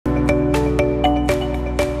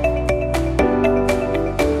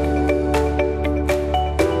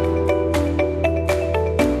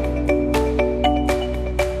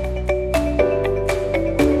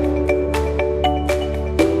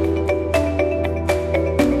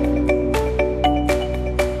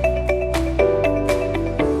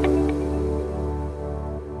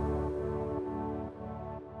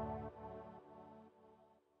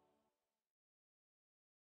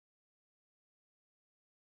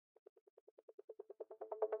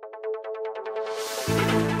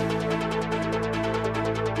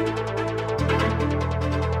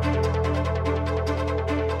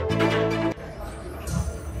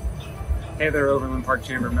Hey there, Overland Park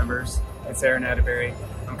Chamber members. It's Aaron Atterbury.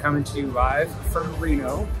 I'm coming to you live from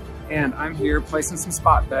Reno, and I'm here placing some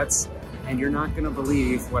spot bets, and you're not gonna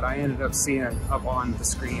believe what I ended up seeing up on the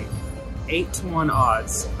screen. 8-to-1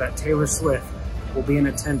 odds that Taylor Swift will be in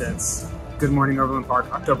attendance. Good Morning Overland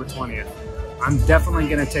Park, October 20th. I'm definitely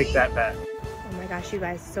gonna take that bet. Oh my gosh, you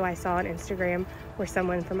guys, so I saw on Instagram where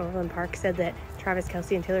someone from Overland Park said that Travis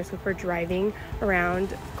Kelce and Taylor Swift were driving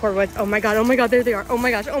around Corwoods. Oh my god, there they are. Oh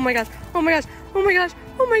my gosh, oh my gosh, oh my gosh, oh my gosh,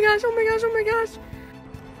 oh my gosh, oh my gosh, oh my gosh.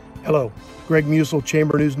 Hello, Greg Musil,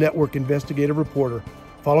 Chamber News Network investigative reporter,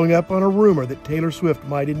 following up on a rumor that Taylor Swift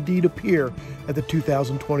might indeed appear at the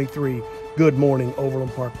 2023 Good Morning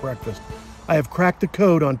Overland Park breakfast. I have cracked the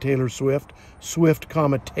code on Taylor Swift,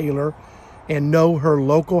 Taylor, and know her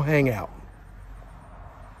local hangout.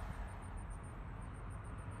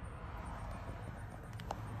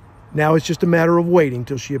 Now it's just a matter of waiting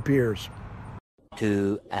till she appears.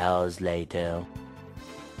 2 hours later.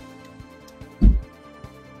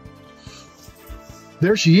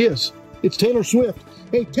 There she is. It's Taylor Swift.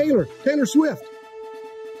 Hey, Taylor Swift.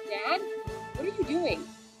 Dad, what are you doing?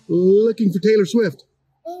 Looking for Taylor Swift.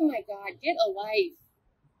 Oh my God, get a life.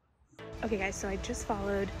 Okay guys, so I just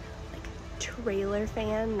followed like Trailer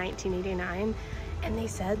Fan 1989, and they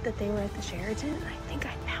said that they were at the Sheraton, and I think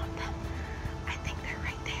I found them. I think they're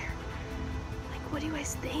right there. Like, what do you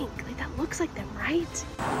guys think? Like, that looks like them, right?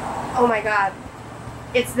 Oh my God,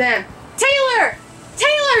 it's them. Taylor!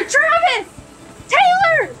 Travis!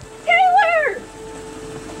 Taylor!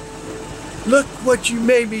 Look what you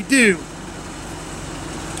made me do.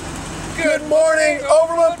 Good morning,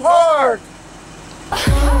 Overland Park!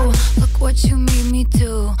 Oh, look what you made me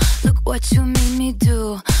do. Look what you made me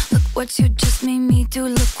do. Look what you just made me do.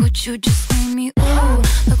 Look what you just made me. Oh,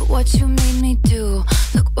 look what you made me do.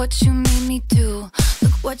 Look what you made me do.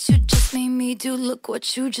 Look what you just made me do. Look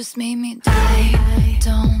what you just made me do. I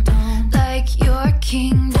don't like your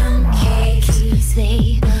kingdom keys.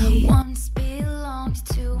 They once belonged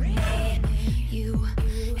to me. You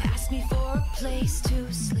asked me for a place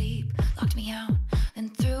to sleep, locked me out,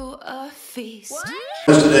 and threw a feast.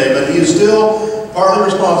 Today, but he is still partly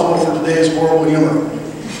responsible for today's horrible humor.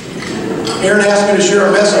 Aaron asked me to share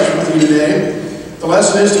a message with you today. The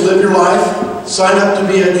lesson is to live your life, sign up to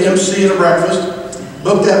be an MC at a breakfast,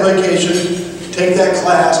 book that vacation, take that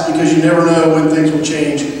class, because you never know when things will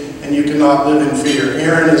change and you cannot live in fear.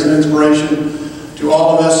 Aaron is an inspiration to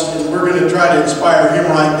all of us, and we're going to try to inspire him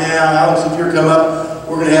right now. Alex, if you're come up,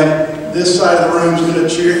 we're going to have this side of the room is going to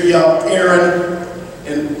cheer, yell Aaron,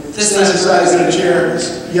 and this side is going to cheer,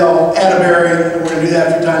 yell Atterbury, and we're going to do that a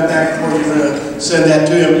few times back and forth. We're going to send that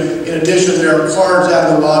to him. In addition, there are cards out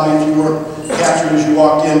in the lobby. If you weren't captured as you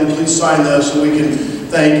walked in, please sign those so we can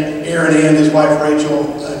thank Aaron and his wife Rachel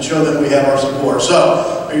and show them we have our support.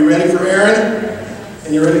 So, are you ready for Aaron?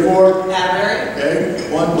 And you ready for? Atterbury.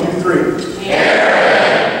 Okay, 1, 2, 3.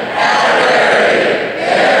 Aaron Atterbury. Aaron Atterbury.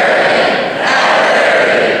 Aaron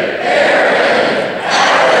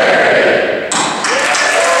Atterbury.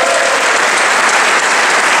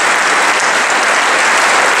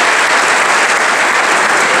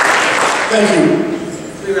 Thank you.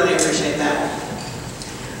 We really appreciate that.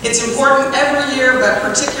 It's important every year, but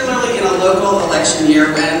particularly in a local election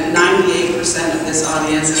year when 98% of this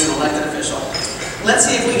audience is an elected official. Let's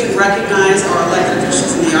see if we can recognize our elected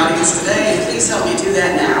officials in the audience today, and please help me do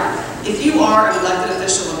that now. If you are an elected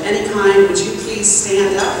official of any kind, would you please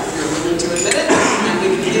stand up if you're willing to admit it, and we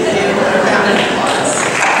can give you a round of applause.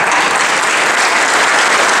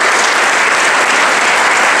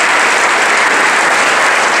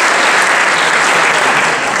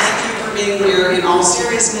 Thank you for being here. In all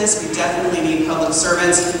seriousness, we definitely need public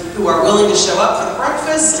servants who are willing to show up for the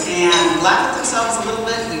breakfast and laugh at themselves a little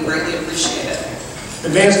bit. We greatly appreciate it.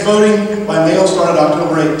 Advanced voting by mail started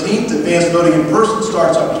October 18th. Advanced voting in person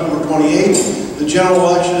starts October 28th. The general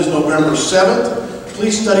election is November 7th.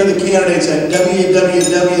 Please study the candidates at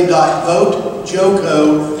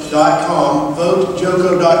www.votejoco.com,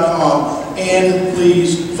 votejoco.com, and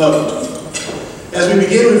please vote. As we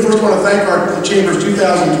begin, we first want to thank the Chamber's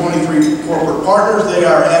 2023 corporate partners. They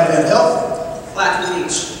are Advent Health, Flatland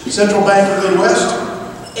Beach, Central Bank of the Midwest,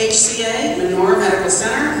 HCA, Menorah Medical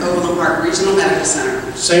Center, Overland Park Regional Medical Center,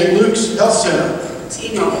 St. Luke's Health Center,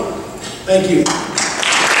 T-Mobile. Thank you.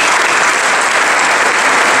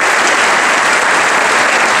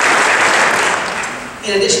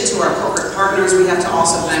 In addition to our corporate partners, we have to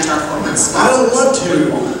also thank our corporate sponsors. I don't want to.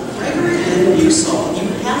 Gregory and Musil, you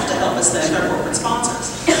have to help us thank our corporate sponsors.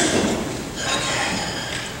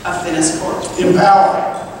 Affinis Corp, Empower,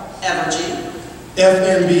 Evergy,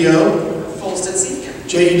 FNBO, Folston Senior,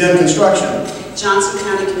 JEW Construction, Johnson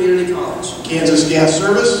County Community College, Kansas Gas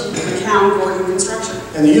Service, McCown Gordon Construction,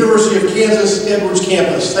 and the University of Kansas Edwards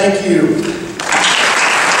Campus. Thank you.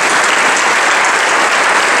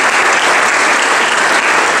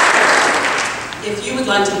 If you would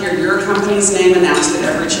like to hear your company's name announced at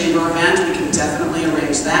every chamber event, we can definitely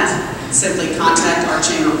arrange that. Simply contact our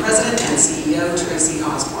chamber president and CEO, Tracy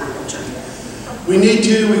Osborne. We need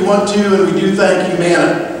to, we want to, and we do thank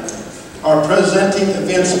Humana, our presenting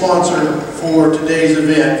event sponsor for today's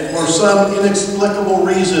event. For some inexplicable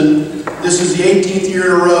reason, this is the 18th year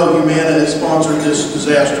in a row Humana has sponsored this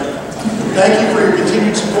disaster. Thank you for your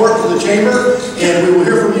continued support for the chamber, and we will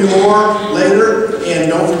hear from you more later, and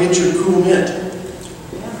don't forget your cool mint.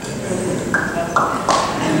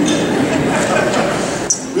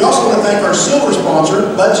 We also want to thank our silver sponsor,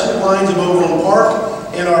 Budget Lines of Overland Park,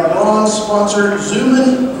 and our bronze sponsor,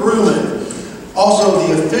 Zoomin Groomin, also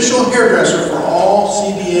the official hairdresser for all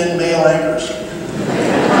CBN male anchors.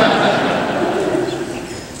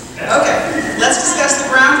 Okay, let's discuss the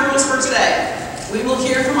ground rules for today. We will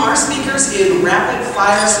hear from our speakers in rapid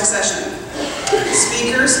fire succession.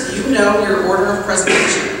 Speakers, you know your order of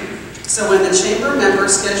presentation. So when the chamber member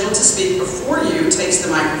scheduled to speak before you takes the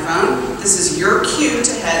microphone, this is your cue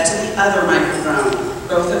to head to the other microphone.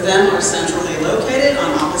 Both of them are centrally located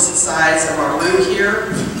on opposite sides of our room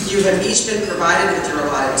here. You have each been provided with your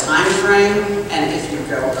allotted time frame, and if you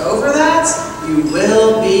go over that, you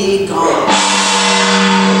will be gone.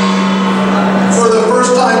 For the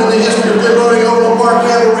first time in the history of Good Morning Overland Park, we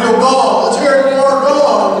have a real gong. Let's hear it for our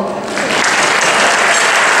gong.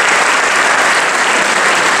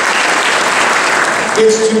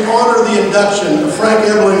 It's to honor the induction of Frank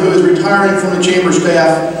Ebling, who is retiring from the chamber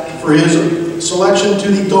staff for his selection to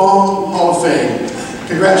the Dong Hall of Fame.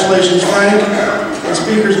 Congratulations, Frank. And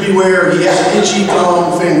speakers beware, he has an itchy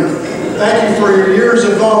gong finger. Thank you for your years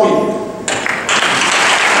of gonging.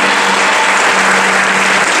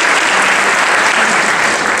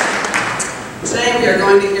 Today we are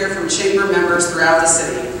going to hear from chamber members throughout the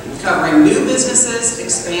city, covering new businesses,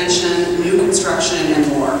 expansion, new construction, and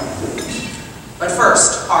more. But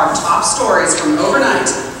first, our top stories from overnight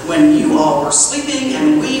when you all were sleeping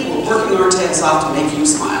and we were working our tails off to make you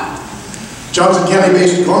smile. Johnson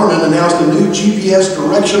County-based Garmin announced a new GPS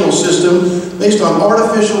directional system based on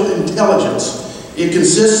artificial intelligence. It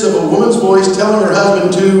consists of a woman's voice telling her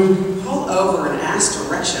husband to pull over and ask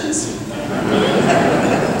directions.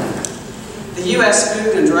 The U.S.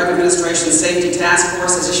 Food and Drug Administration Safety Task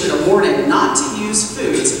Force has issued a warning not to use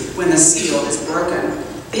foods when the seal is broken.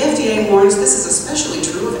 The FDA warns this is especially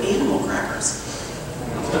true of animal crackers.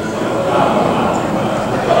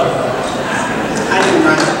 I didn't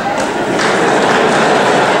write it.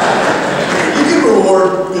 You can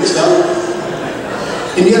reward good stuff.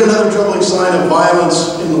 In yet another troubling sign of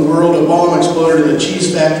violence in the world, a bomb exploded in a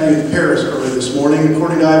cheese factory in Paris early this morning.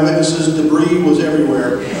 According to eyewitnesses, debris was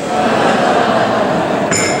everywhere.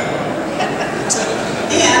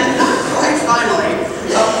 And, quite finally,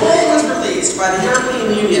 a poll was released by the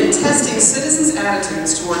European Union testing citizens'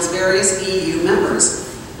 attitudes towards various EU members.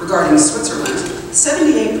 Regarding Switzerland,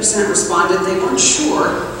 78% responded they weren't sure,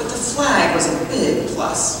 but the flag was a big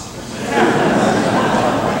plus.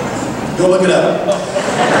 Go look it up.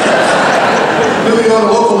 Moving on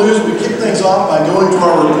to local news, we kick things off by going to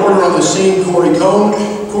our reporter on the scene, Corey Cohn.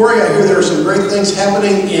 Corey, I hear there are some great things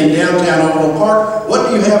happening in downtown Overland Park. What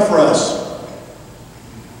do you have for us?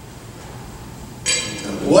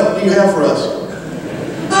 What do you have for us?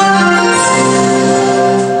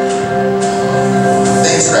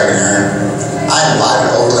 Thanks, Greg and Aaron. I'm live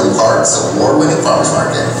at Overland Park's award-winning farmers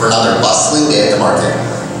market for another bustling day at the market.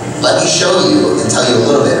 Let me show you and tell you a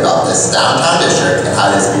little bit about this downtown district and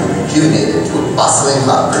how it has been rejuvenated to a bustling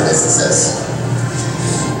hub for businesses.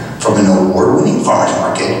 From an award-winning farmers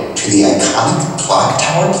market to the iconic Clock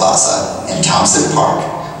Tower Plaza in Thompson Park,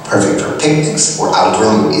 perfect for picnics or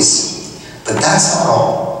outdoor movies. But that's not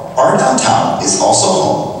all. Our downtown is also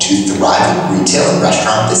home to thriving retail and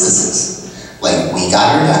restaurant businesses like We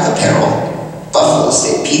Got Your Back Apparel, Buffalo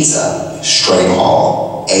State Pizza, Strang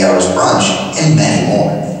Hall, AR's Brunch, and many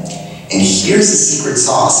more. And here's the secret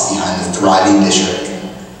sauce behind the thriving district.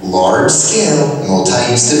 Large-scale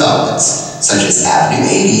multi-use developments such as Avenue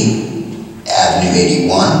 80, Avenue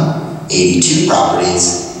 81, 82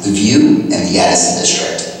 properties, The View, and the Edison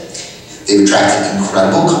District. They've attracted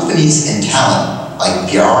incredible companies and talent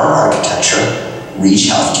like BR Architecture, Reach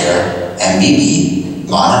Healthcare, MBB,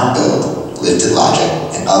 Monarch Build, Lifted Logic,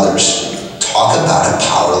 and others. Talk about a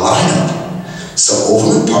power lineup. So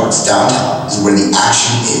Overland Park's downtown is where the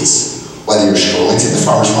action is. Whether you're strolling to the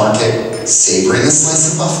farmer's market, savoring a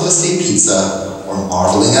slice of Buffalo State Pizza, or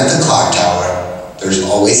marveling at the clock tower, There's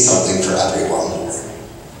always something for everyone.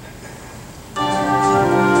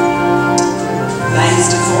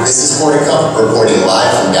 Thanks to Corey. This is Corey Cup reporting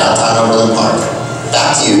live from downtown Overland Park.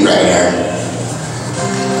 Back to you, Greg and Aaron.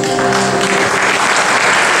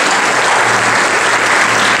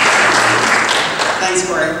 Thanks,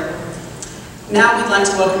 Corey. Now we'd like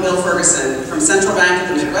to welcome Bill Ferguson from Central Bank of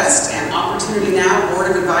the Midwest and Opportunity Now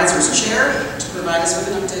Board of Advisors Chair to provide us with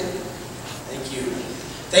an update. Thank you.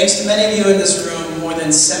 Thanks to many of you in this room, more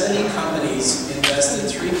than 70 companies invested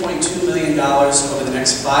 $3.2 million over the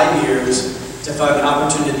next 5 years to fund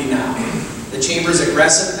Opportunity Now, the Chamber's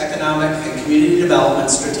aggressive economic and community development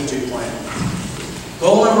strategic plan.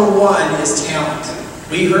 Goal number 1 is talent.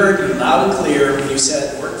 We heard you loud and clear when you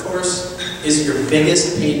said workforce is your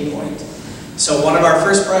biggest pain point. So one of our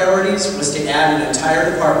first priorities was to add an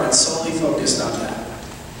entire department solely focused on that.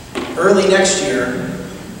 Early next year,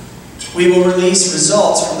 we will release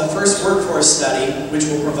results from the first workforce study, which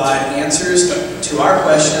will provide answers to our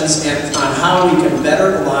questions and on how we can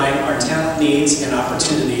better align our talent needs and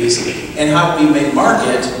opportunities, and how we may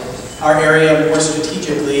market our area more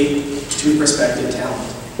strategically to prospective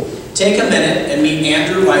talent. Take a minute and meet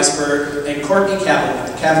Andrew Weisberg and Courtney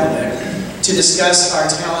Kavlovic to discuss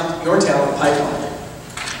your talent pipeline.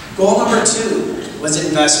 Goal number 2 was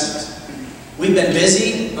investment. We've been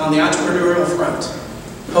busy on the entrepreneurial front,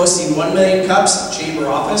 hosting 1 million cups at Chamber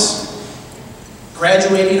office,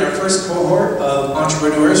 graduating our first cohort of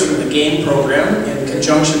entrepreneurs from the GAME program in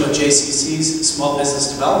conjunction with JCC's Small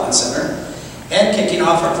Business Development Center, and kicking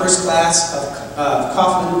off our first class of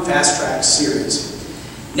Kaufman Fast Track series.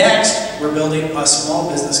 Next, we're building a small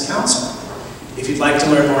business council. If you'd like to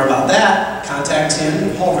learn more about that, contact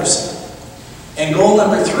Tim Halverson. And goal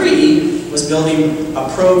number 3 was building a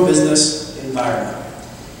pro-business environment.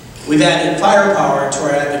 We've added firepower to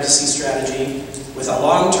our advocacy strategy with a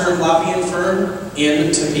long-term lobbying firm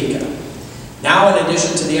in Topeka. Now, in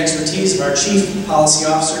addition to the expertise of our Chief Policy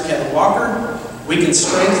Officer, Kevin Walker, we can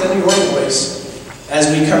strengthen your voice as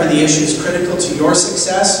we cover the issues critical to your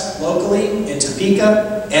success locally in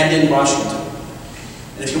Topeka and in Washington.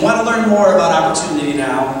 And if you want to learn more about Opportunity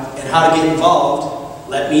Now and how to get involved,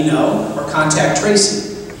 let me know or contact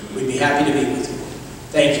Tracy. We'd be happy to meet with you.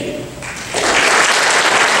 Thank you.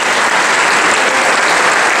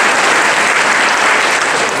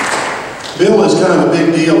 Bill is kind of a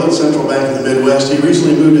big deal at Central Bank of the Midwest. He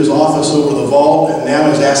recently moved his office over the vault, and now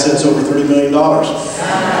his assets over $30 million. Moving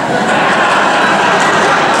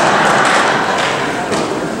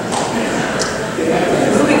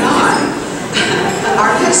on.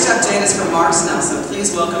 Our next update is from Mark Snelson.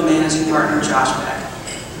 Please welcome Managing Partner Josh Beck.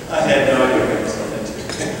 I had no idea what I was going to do.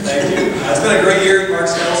 Thank you. It's been a great year at Mark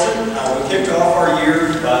Snelson. We kicked off our year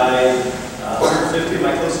by 150 of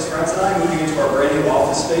my closest friends and I moving into our brand new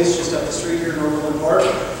office space just up the street here in Overland Park.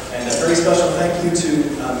 And a very special thank you to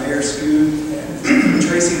Mayor Scoot and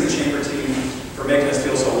Tracy and the Chamber team for making us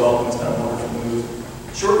feel so welcome. It's been a wonderful move.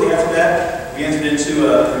 Shortly after that, we entered into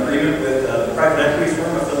an agreement with the private equity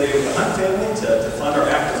firm affiliated with the Hunt family to fund our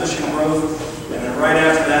acquisition growth. And then right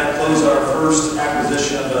after that, closed our first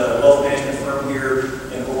acquisition of a wealth management firm here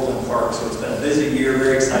in Overland Park. So it's been a busy year,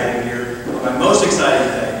 very exciting year. But my most exciting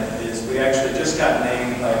thing is we actually just got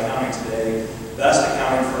named by Accounting Today best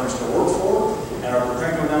accounting firms to work for, and are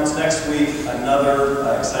preparing to announce next week another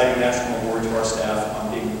exciting national award to our staff on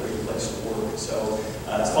being a great place to work. So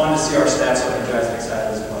it's fun to see our staff so energized and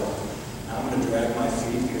excited as well. I'm going to drag my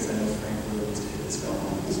feet because I know Frank really needs to get this going.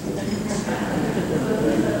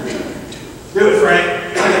 Do it, Frank.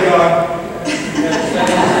 There you go.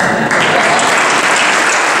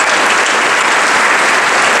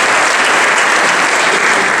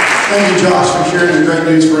 Thank you, Josh, for sharing the great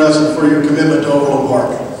news for us and for your commitment to Overland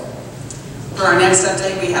Park. For our next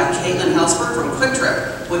update, we have Caitlin Helsberg from Quick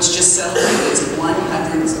Trip, which just celebrated its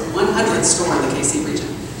 100th store in the KC region.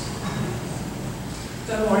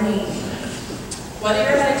 Good morning. Whether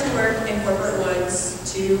you're headed to work in Corporate Woods,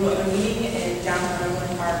 to a meeting in downtown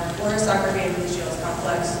Overland Park, or a soccer game in the Shields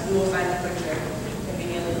Complex, you will find a Quick Trip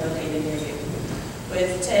conveniently located near you.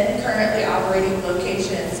 With 10 currently operating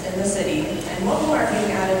locations in the city, and one more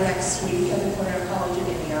being added next week at the corner of College and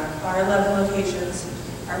Antioch, our 11 locations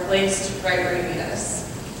are placed right where you meet us.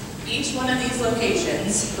 Each one of these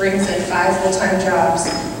locations brings in 5 full-time jobs,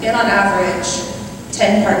 and on average,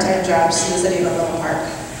 10 part-time jobs to the city of Overland Park.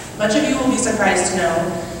 Much of you will be surprised to know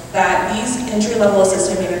that these entry-level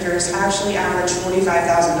assistant managers actually average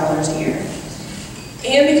 $45,000 a year.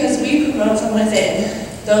 And because we promote from within,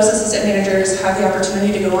 those assistant managers have the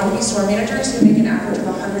opportunity to go on to be store managers who make an average of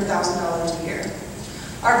 $100,000 a year.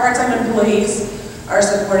 Our part-time employees are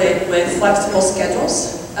supported with flexible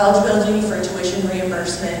schedules, eligibility for tuition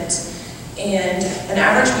reimbursement, and an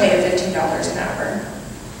average pay of $15 an hour.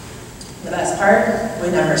 The best part, we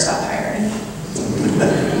never stop hiring.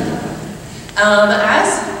 As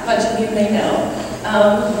much of you may know,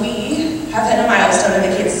 we have hit a milestone in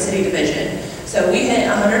the Kansas City division. So we hit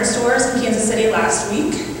 100 stores in Kansas City last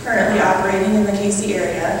week, currently operating in the KC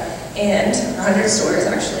area, and 100 stores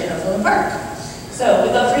actually in Overland Park. So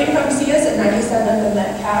we'd love for you to come see us at 97th and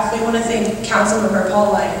Metcalf. We want to thank Councilmember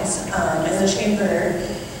Paul Lyons and the Chamber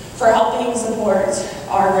for helping support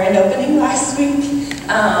our grand opening last week.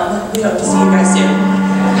 We hope to see you guys soon.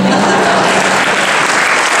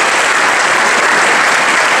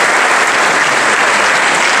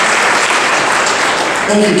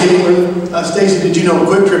 Thank you, Caitlin. Stacie, did you know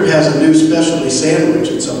Quick Trip has a new specialty sandwich?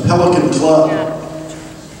 It's a Pelican Club.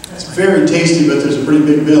 It's very tasty, but there's a pretty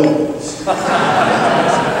big bill.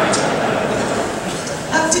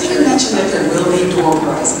 Did you mention that there will be door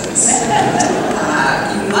prizes?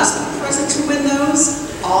 You must be present to win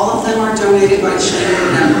those. All of them are donated by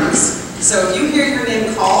chamber members. So if you hear your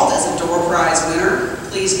name called as a door prize winner,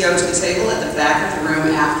 please go to the table at the back of the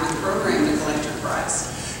room after the program to collect your prize.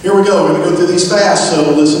 Here we go. We're going to go through these fast,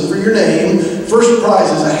 so listen for your name. First prize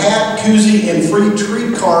is a hat, koozie, and free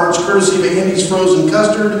treat cards, courtesy of Andy's Frozen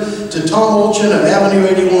Custard, to Tom Olchin of Avenue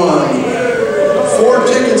 81. 4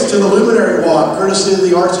 tickets to the Luminary Walk, courtesy of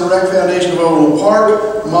the Arts and Rec Foundation of Overland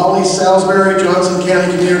Park, Molly Salisbury, Johnson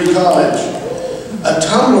County Community College. A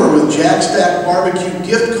tumbler with Jack Stack Barbecue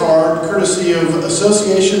gift card, courtesy of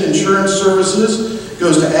Association Insurance Services,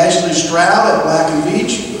 goes to Ashley Stroud at Black and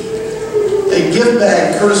Beach. A gift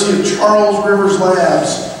bag courtesy of Charles Rivers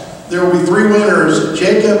Labs. There will be 3 winners.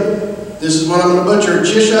 Jacob, this is one I'm going to butcher,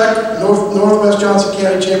 Chishak, Northwest Johnson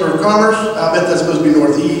County Chamber of Commerce. I bet that's supposed to be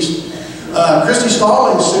Northeast. Christy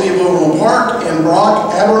Stallings, City of Overland Park, and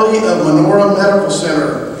Brock Aberley of Menorah Medical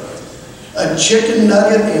Center. A chicken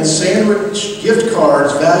nugget and sandwich gift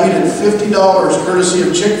cards valued at $50, courtesy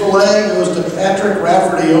of Chick-fil-A, goes to Patrick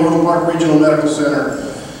Rafferty, Overland Park Regional Medical Center.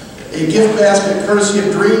 A gift basket courtesy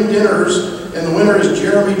of Dream Dinners, and the winner is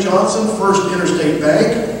Jeremy Johnson, First Interstate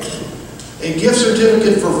Bank. A gift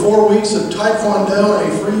certificate for 4 weeks of Taekwondo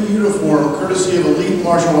and a free uniform, courtesy of Elite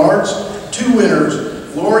Martial Arts. 2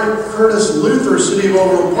 winners. Lori Curtis Luther, City of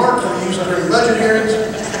Overland Park, for use during budget hearings.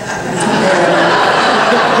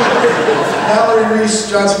 Valerie Reese,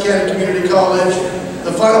 Johnson County Community College.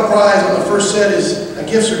 The final prize on the first set is a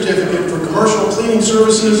gift certificate for commercial cleaning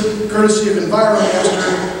services, courtesy of Environment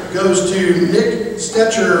Master, goes to Nick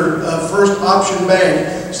Stetcher of First Option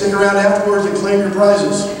Bank. Stick around afterwards and claim your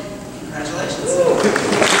prizes. Congratulations.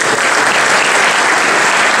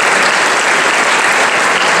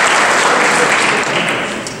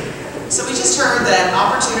 So we just heard that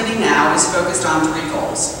Opportunity Now is focused on 3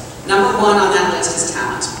 goals. Number 1 on that list is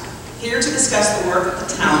talent. Here to discuss the work of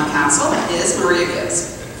the Talent Council is Maria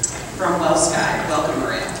Gibbs from WellSky. Welcome,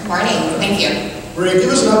 Maria. Good morning. Thank you. Maria, give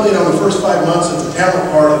us an update on the first 5 months of the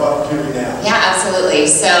talent part of Opportunity Now. Yeah, absolutely.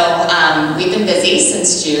 So we've been busy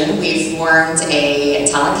since June. We've formed a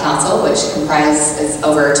talent council, which comprises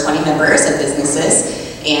over 20 members of businesses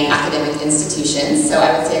and academic institutions. So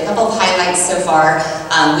I would say a couple of highlights so far.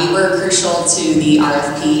 We were crucial to the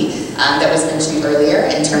RFP that was mentioned earlier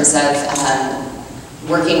in terms of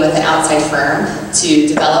working with an outside firm to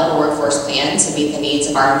develop a workforce plan to meet the needs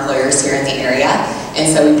of our employers here in the area.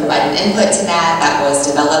 And so we provided input to that. That was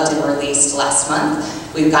developed and released last month.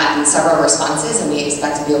 We've gotten several responses, and we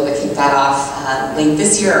expect to be able to kick that off late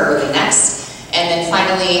this year or early next. And then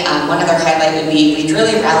finally, one other highlight would be we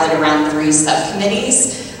really rallied around 3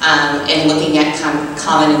 subcommittees in looking at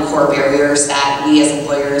common and core barriers that we as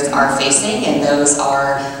employers are facing, and those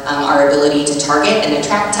are our ability to target and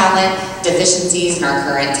attract talent, deficiencies in our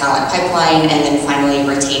current talent pipeline, and then finally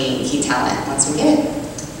retaining key talent once we get it.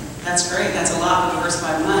 That's great. That's a lot in the first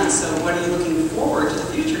 5 months. So what are you looking forward to the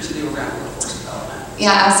future to do around workforce development?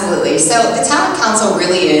 Yeah, absolutely. So the Talent Council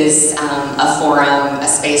really is a forum, a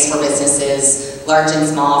space for businesses, large and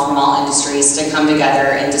small, from all industries, to come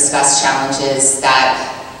together and discuss challenges that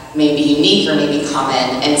may be unique or may be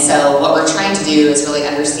common. And so what we're trying to do is really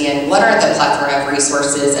understand what are the plethora of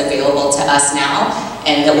resources available to us now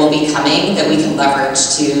and that will be coming that we can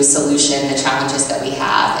leverage to solution the challenges that we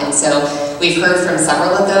have. And so we've heard from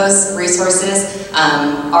several of those resources.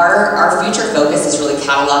 Our future focus is really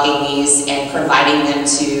cataloging these and providing them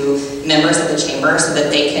to members of the chamber so that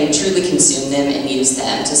they can truly consume them and use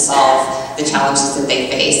them to solve the challenges that they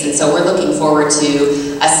face. And so we're looking forward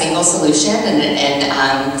to a single solution,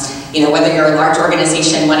 and you know, whether you're a large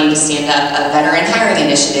organization wanting to stand up a veteran hiring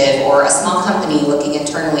initiative or a small company looking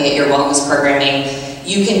internally at your wellness programming,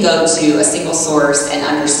 you can go to a single source and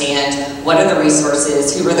understand what are the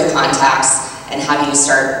resources, who are the contacts, and how do you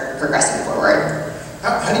start progressing forward.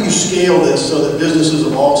 How do you scale this so that businesses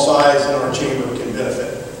of all sizes in our chamber can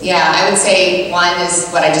benefit? Yeah, I would say one is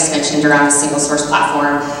what I just mentioned around the single source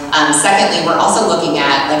platform. Secondly, we're also looking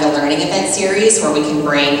at like a learning event series where we can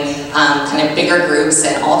bring kind of bigger groups,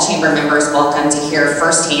 and all chamber members welcome to hear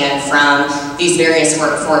firsthand from these various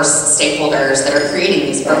workforce stakeholders that are creating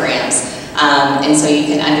these programs. And so you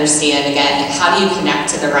can understand, again, how do you connect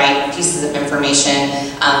to the right pieces of information.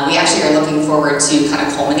 We actually are looking forward to kind of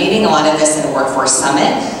culminating a lot of this in a workforce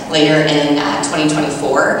summit later in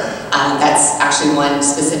 2024. That's actually one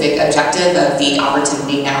specific objective of the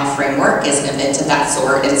Opportunity Now framework, is an event of that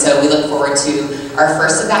sort. And so we look forward to our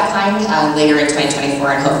first of that kind later in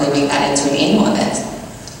 2024 and hopefully make that into an annual event.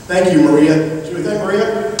 Thank you, Maria. Should we thank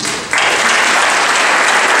Maria?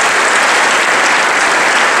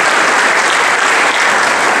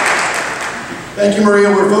 Thank you, Maria.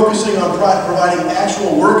 We're focusing on providing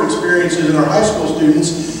actual work experiences in our high school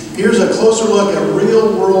students. Here's a closer look at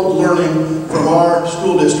real-world learning from our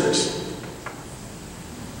school districts.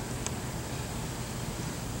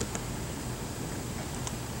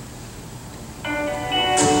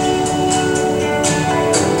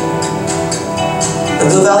 The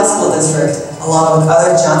Blue Valley School District, along with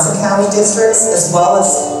other Johnson County districts, as well as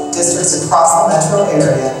districts across the metro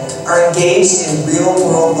area, are engaged in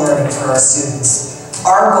real-world learning for our students.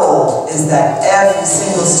 Our goal is that every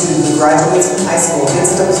single student who graduates from high school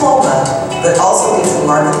gets a diploma, but also gets a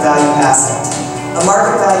market value asset. A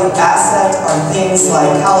market value asset are things like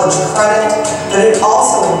college credit, but it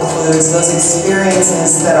also includes those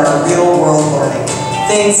experiences that are real-world learning.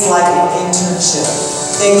 Things like an internship,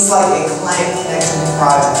 things like a client connection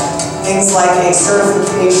project, things like a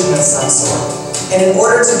certification of some sort. And in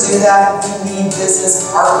order to do that, we need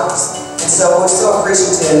business partners. And so we're so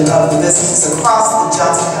appreciative of the businesses across the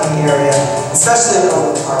Johnson County area, especially in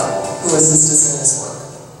Overland Park, who assist us in this work.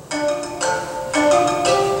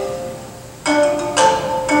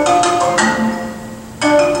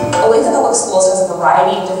 Olathe Public Schools has a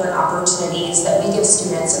variety of different opportunities that we give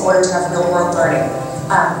students in order to have real-world learning.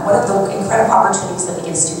 One of the incredible opportunities that we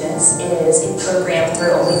give students is a program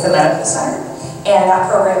through Olathe Medical Center, and that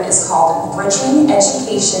program is called Bridging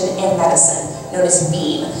Education and Medicine, known as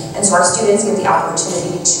BEAM. And so our students get the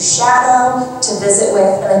opportunity to shadow, to visit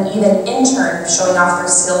with, and then even intern, showing off their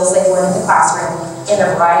skills they've learned in the classroom in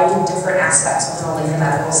a variety of different aspects within Olathe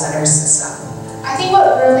Medical Center's system. I think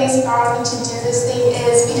what really inspired me to do this thing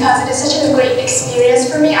is because it is such a great experience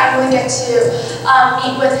for me. I really get to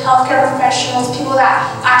meet with healthcare professionals, people that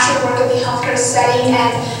actually work in the healthcare setting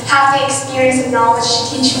and have the experience and knowledge to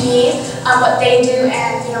teach me what they do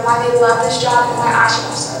and why they love this job and why I should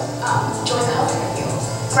also join the healthcare field.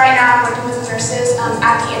 Right now I'm working with nurses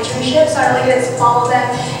at the internship, so I really get to follow them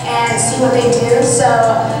and see what they do. So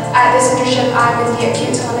at this internship I'm in the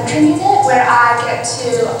acute telemetry unit where I get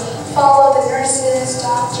to follow the nurses,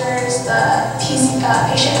 doctors, the patient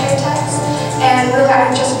care techs, and really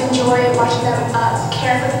I just enjoy watching them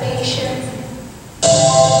care for the patient.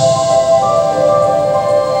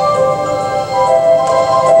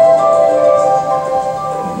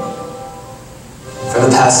 For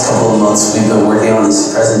the past couple of months, we've been working on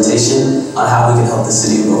this presentation on how we can help the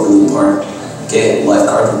city of Overland Park get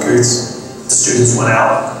lifeguard recruits. The students went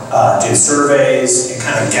out, did surveys, and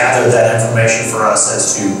kind of gathered that information for us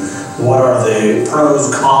as to what are the pros,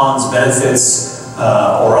 cons, benefits,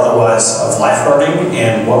 or otherwise of lifeguarding,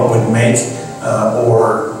 and what would make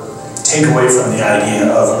or take away from the idea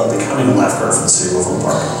of becoming a lifeguard for the city of Overland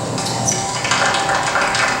Park.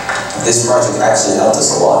 This project actually helped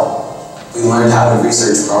us a lot. We learned how to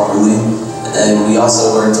research properly, and we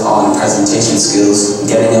also worked on presentation skills,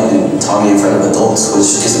 getting up and talking in front of adults, which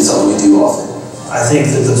isn't something we do often. I think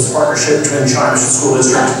that the partnership between Charmers School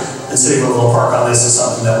District and City of Overland Park on this is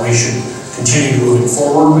something that we should continue moving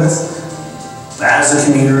forward with. As a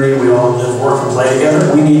community, we all live, work, and play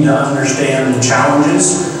together. We need to understand the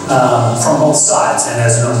challenges from both sides. And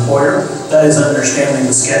as an employer, that is understanding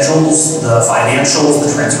the schedules, the financials,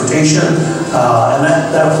 the transportation, and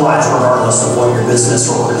that applies regardless of what your business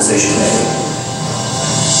or organization may be.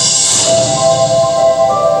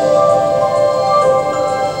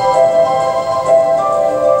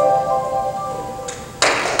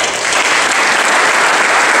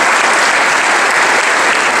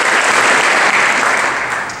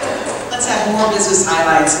 Business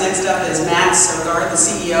highlights. Next up is Matt Sogard, the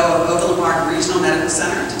CEO of Overland Park Regional Medical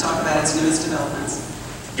Center, to talk about its newest developments.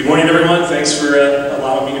 Good morning, everyone. Thanks for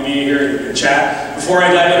allowing me to be here and chat. Before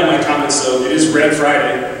I dive into my comments, though, it is Red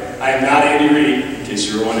Friday. I am not Andy Reid, in case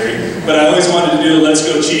you were wondering. But I always wanted to do a Let's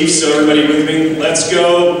Go Chiefs, so everybody with me, let's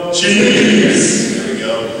go Chiefs! There we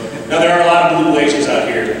go. Now there are a lot of blue blazers out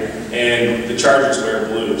here, and the Chargers wear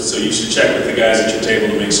blue, so you should check with the guys at your table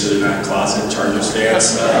to make sure they're not closet Chargers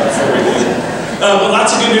fans before we leave. But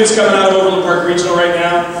lots of good news coming out of Overland Park Regional right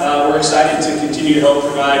now. We're excited to continue to help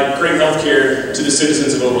provide great health care to the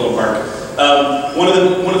citizens of Overland Park. One of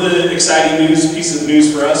the exciting pieces of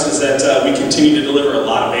news for us is that we continue to deliver a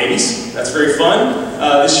lot of babies. That's very fun.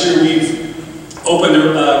 This year we've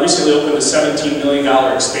recently opened a $17 million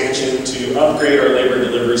expansion to upgrade our labor and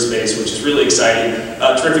delivery space, which is really exciting.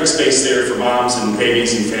 Terrific space there for moms and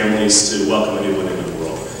babies and families to welcome a new one into the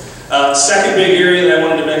world. Second big area that I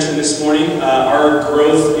wanted to mention this morning, our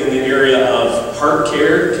growth in the area of heart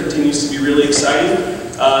care continues to be really exciting.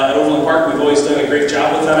 At Overland Park, we've always done a great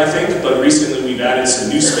job with that, I think, but recently we've added some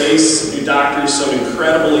new space, some new doctors, some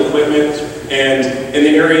incredible equipment, and in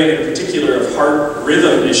the area in particular of heart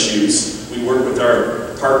rhythm issues, we work with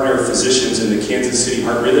our partner physicians in the Kansas City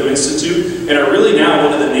Heart Rhythm Institute, and are really now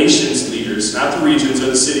one of the nation's leaders, not the regions or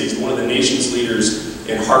the cities, one of the nation's leaders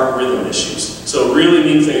in heart rhythm issues. So really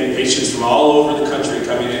neat thing, patients from all over the country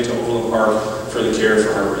coming into Overland Park for the care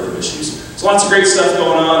for heart rhythm issues. So lots of great stuff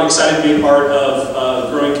going on, excited to be a part of the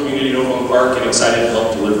growing community in Overland Park, and excited to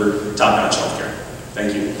help deliver top-notch health care.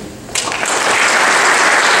 Thank you.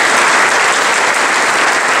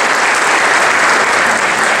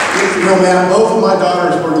 You know, man, both of my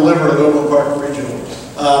daughters were delivered at Overland Park Regional.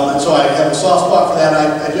 And so I have a soft spot for that.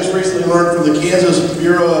 I just recently learned from the Kansas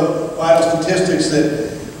Bureau of Vital Statistics that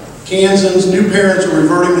Kansans, new parents are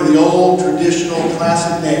reverting to the old, traditional,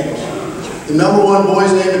 classic names. The number one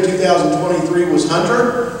boy's name in 2023 was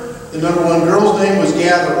Hunter. The number one girl's name was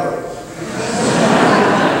Gatherer.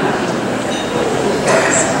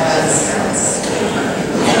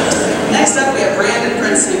 Next up, we have Brandon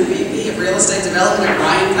Princeton, VP of Real Estate Development at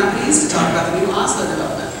Ryan Companies, to talk about the new Oslo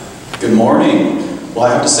development. Good morning. Well, I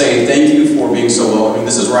have to say thank you for being so welcoming.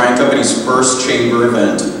 This is Ryan Company's first chamber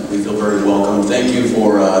event. We feel very welcome. Thank you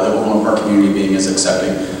for the Overland Park community being as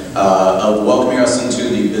accepting of welcoming us into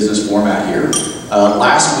the business format here.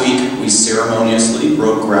 Last week, we ceremoniously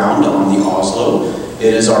broke ground on the Oslo.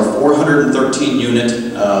 It is our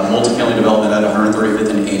 413-unit multifamily development at 135th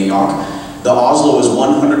and Antioch. The Oslo is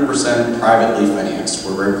 100% privately financed.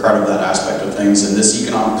 We're very proud of that aspect of things. In this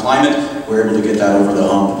economic climate, we're able to get that over the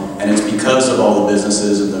hump. And it's because of all the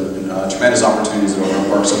businesses and the tremendous opportunities that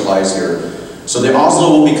Overland Park supplies here. So the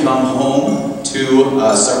Oslo will become home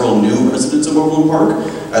to several new residents of Overland Park,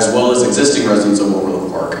 as well as existing residents of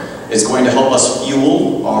Overland Park. It's going to help us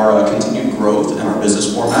fuel our continued growth in our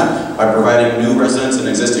business format by providing new residents and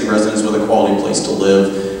existing residents with a quality place to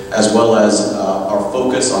live, as well as our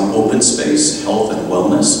focus on open space, health, and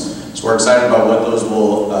wellness. So we're excited about what those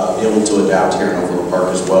will be able to adapt here in Overland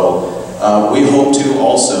Park as well. We hope to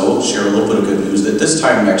also share a little bit of good news that this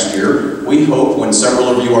time next year, we hope when several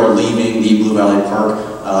of you are leaving the Blue Valley Park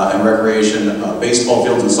and Recreation baseball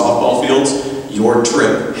fields and softball fields, your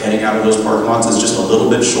trip heading out of those parking lots is just a little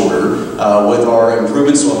bit shorter with our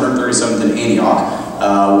improvements to 137th and Antioch,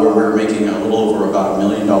 where we're making a little over about $1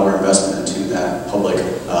 million investment into that public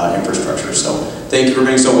infrastructure. So thank you for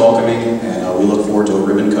being so welcoming, and we look forward to a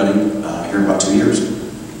ribbon cutting here in about 2 years.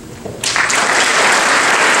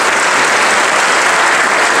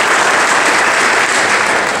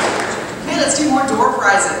 Okay, let's do more door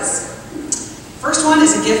prizes. First one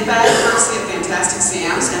is a gift bag courtesy of Fantastic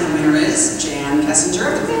Sam's, and the winner is Jan Kessinger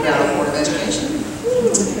of the Blue Valley Board of Education.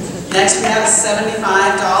 Next, we have a $75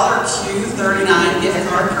 Q39 gift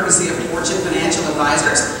card courtesy of Fortune Financial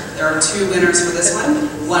Advisors. There are two winners for this one.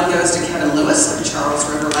 One goes to Kevin Lewis of Charles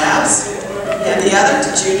River Labs, and the other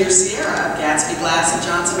to Junior Sierra of Gatsby Glass of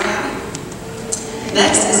Johnson County.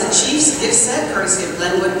 Next is a Chiefs gift set courtesy of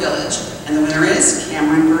Glenwood Village, and the winner is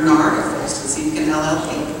Cameron Bernard of Folston Seekin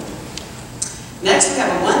LLP. Next, we have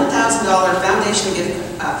a $1,000 Foundation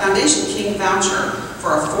King voucher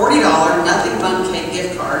for a $40 Nothing Bun Cake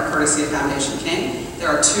gift card, courtesy of Foundation King. There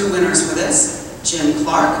are two winners for this, Jim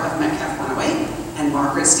Clark of Metcalf 108 and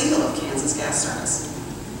Margaret Steele of Kansas Gas Service.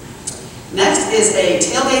 Next is a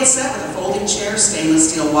tailgate set with a folding chair, stainless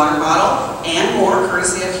steel water bottle, and more,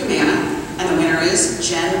 courtesy of Humana. And the winner is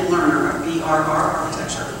Jen Lerner of BRR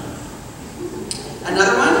Architecture.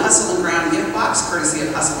 Another one, Hustle and Brown gift box, courtesy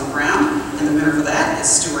of Hustle and Brown, and the winner for that is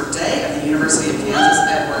Stuart Day of the University of Kansas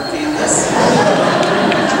Edward campus.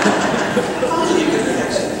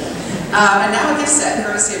 And now a gift set,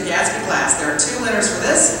 courtesy of Gatsby Glass. There are two winners for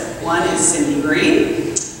this. One is Cindy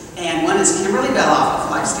Green, and one is Kimberly Beloff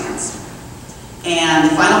of Life Stands. And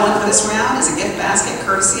the final one for this round is a gift basket,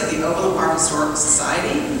 courtesy of the Overland Park Historical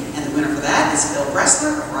Society. And the winner for that is Phil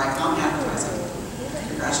Bressler of Rycom Advertising.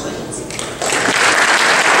 Congratulations.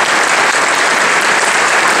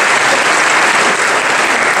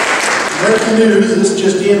 Breaking news, this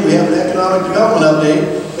just in, we have an economic development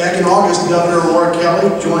update. Back in August, Governor Laura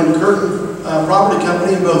Kelly joined Curtin Property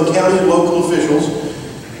Company and both county and local officials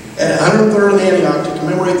at 103rd and Antioch to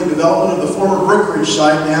commemorate the development of the former brokerage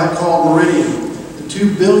site now called Meridian. The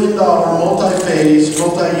 $2 billion multi-phase,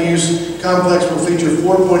 multi-use complex will feature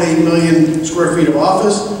 4.8 million square feet of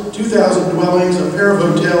office, 2,000 dwellings, a pair of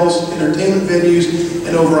hotels, entertainment venues,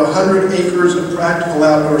 and over 100 acres of practical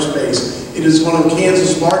outdoor space. It is one of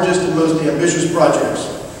Kansas' largest and most ambitious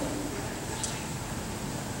projects.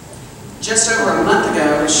 Just over a month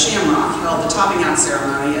ago, Shamrock held the topping out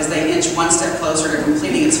ceremony as they inch one step closer to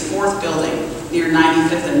completing its fourth building near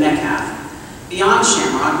 95th and Metcalf. Beyond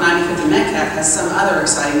Shamrock, 95th and Metcalf has some other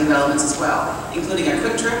exciting developments as well, including a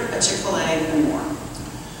Quick Trip, a Chick-fil-A, and more.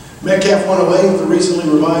 Metcalf 108, the recently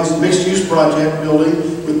revised mixed-use project building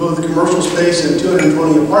with both commercial space and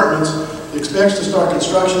 220 apartments, expects to start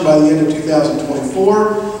construction by the end of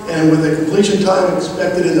 2024, and with a completion time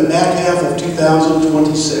expected in the back half of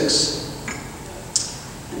 2026.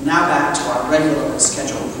 And now back to our regularly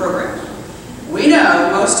scheduled program. We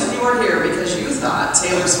know most of you are here because you thought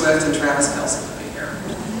Taylor Swift and Travis Kelce would be here.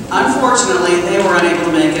 Unfortunately, they were unable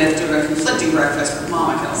to make it due to a conflicting breakfast with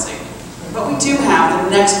Mama Kelce. But we do have the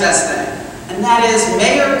next best thing, and that is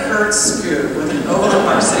Mayor Kurt Scoop with an Overland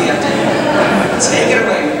Park City update. Take it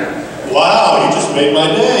away, Mayor. Wow, you just made my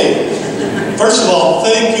day. First of all,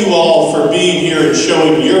 thank you all for being here and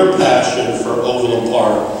showing your passion for Overland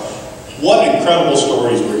Park. What incredible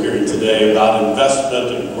stories we're hearing today about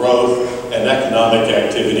investment and growth and economic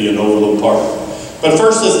activity in Overland Park. But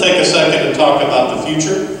first, let's take a second and talk about the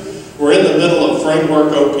future. We're in the middle of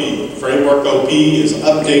Framework OP. Framework OP is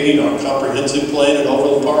updating our comprehensive plan in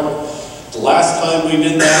Overland Park. The last time we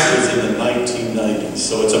did that was in the 1990s,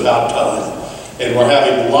 so it's about time. And we're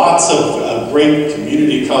having lots of great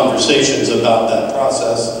community conversations about that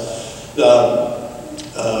process.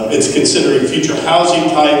 It's considering future housing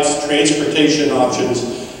types, transportation options,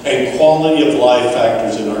 and quality of life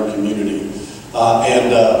factors in our community.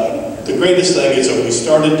 The greatest thing is that we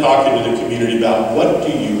started talking to the community about what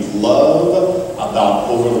do you love about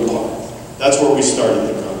Overland Park. That's where we started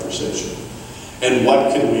the conversation. And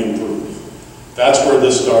what can we improve? That's where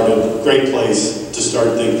this started. Great place to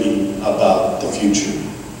start thinking about the future.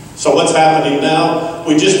 So what's happening now?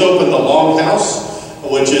 We just opened the Longhouse,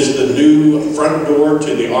 which is the new front door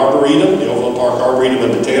to the Arboretum, the Overland Park Arboretum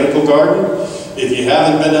and Botanical Garden. If you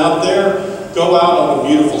haven't been out there, go out on a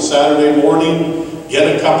beautiful Saturday morning,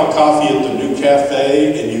 get a cup of coffee at the new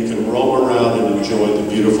cafe, and you can roam around and enjoy the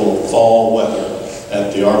beautiful fall weather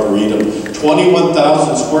at the Arboretum.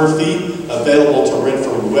 21,000 square feet available to rent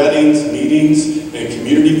for weddings, meetings, and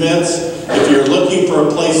community events. If you're looking for a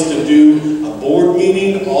place to do a board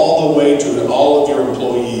meeting all the way to all of your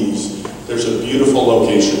employees, there's a beautiful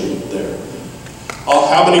location there.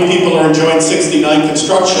 How many people are enjoying 69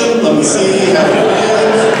 construction? Let me see. How many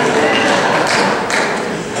hands?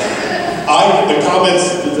 The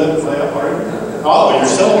comments, did that play up already? Oh, you're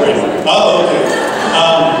celebrating. Oh, okay.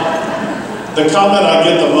 The comment I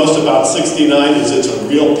get the most about 69 is it's a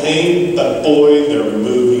real pain, but boy, they're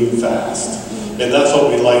moving fast. And that's what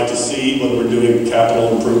we like to see when we're doing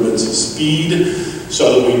capital improvements, speed,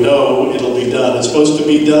 so that we know it'll be done. It's supposed to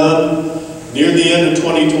be done near the end of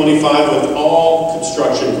 2025 with all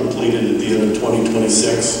construction completed at the end of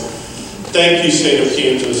 2026. Thank you, State of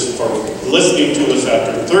Kansas, for listening to us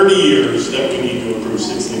after 30 years that we need to improve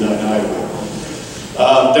 69 Highway.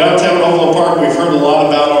 Downtown Overland Park, we've heard a lot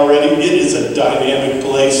about already. It is a dynamic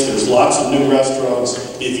place. There's lots of new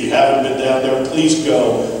restaurants. If you haven't been down there, please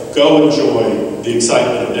go. Go enjoy the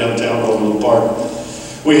excitement of downtown Overland Park.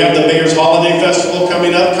 We have the Mayor's Holiday Festival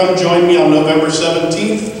coming up. Come join me on November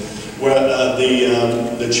 17th. Where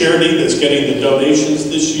the charity that's getting the donations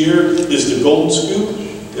this year is the Golden Scoop.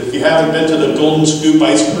 If you haven't been to the Golden Scoop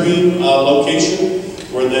ice cream location,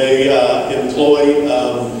 where they employ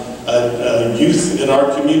youth in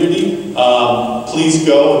our community, please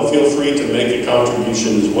go and feel free to make a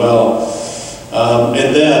contribution as well.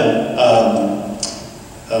 And then,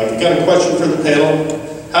 you got a question for the panel?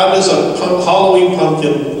 How does a Halloween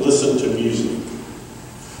pumpkin listen to music?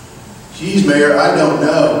 Geez, Mayor, I don't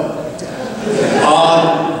know.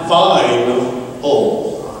 On Vine Hole.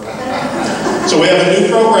 So we have a new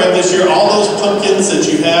program this year. All those pumpkins that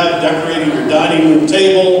you have decorating your dining room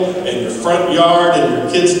table and your front yard and your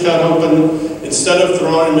kids cut open, instead of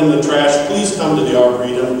throwing them in the trash, please come to the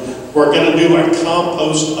Arboretum. We're going to do a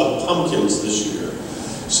compost of pumpkins this year.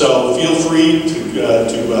 So feel free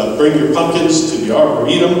to bring your pumpkins to the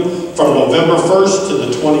Arboretum from November 1st to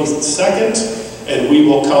the 22nd, and we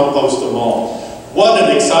will compost them all. What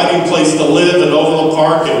an exciting place to live in Overland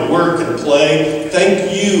Park and work and play.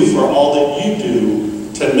 Thank you for all that you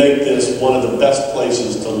do to make this one of the best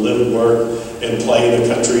places to live, work, and play in the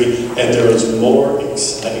country. And there is more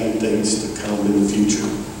exciting things to come in the future.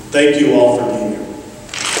 Thank you all for being here.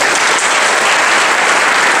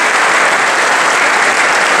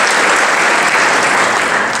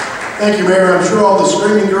 Thank you, Mayor. I'm sure all the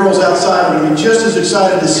screaming girls outside are going to be just as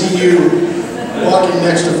excited to see you walking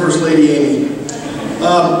next to First Lady Amy.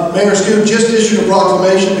 Mayor Scoop just issued a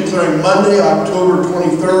proclamation declaring Monday, October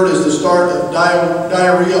 23rd as the start of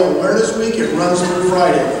Diarrhea Awareness Week. It runs through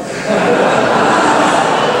Friday.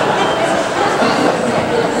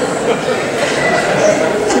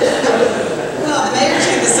 Well, the mayor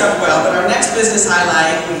teed this up well, but our next business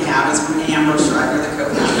highlight we have is from Amber Schreiber, the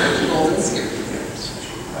co-founder of Golden Scoop.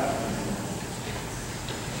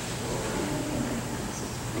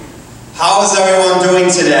 How is everyone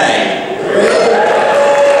doing today?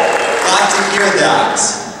 Glad to hear that.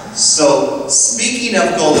 So, speaking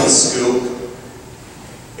of Golden Scoop,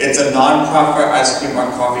 it's a non-profit ice cream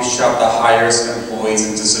and coffee shop that hires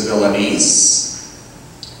employees with disabilities.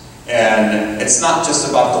 And it's not just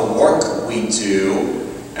about the work we do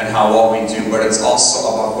and how well we do, but it's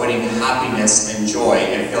also about bringing happiness and joy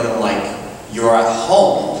and feeling like you're at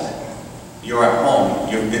home. You're at home.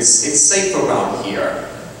 It's safe around here.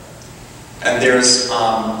 And there's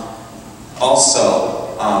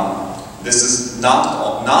also, this is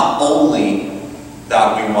not only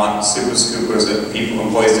that we want Super Scoopers and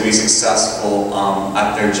employees to be successful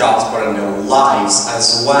at their jobs, but in their lives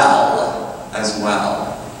as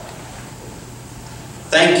well.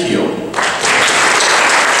 Thank you.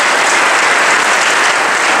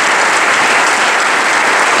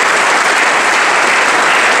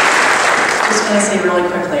 Just going to say really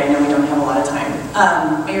quickly, I know we don't have a lot of time.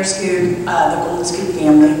 Mayor Scoop, the Golden Scoop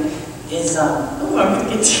family is, oh, I'm going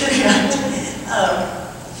to get teary-eyed.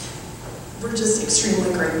 We're just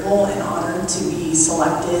extremely grateful and honored to be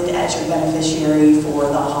selected as your beneficiary for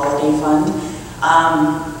the holiday fund.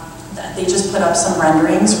 They just put up some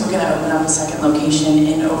renderings. We're going to open up a second location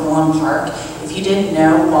in Overland Park. If you didn't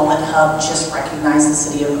know, Wallet Hub just recognized the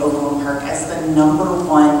city of Overland Park as the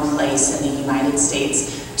 #1 place in the United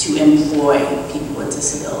States to employ people with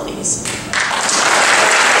disabilities.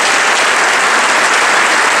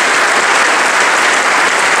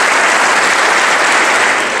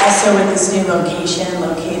 Also at this new location,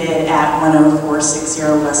 located at 10460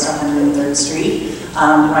 West 103rd Street,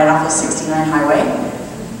 right off of 69 Highway.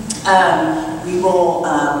 We will,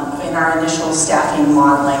 in our initial staffing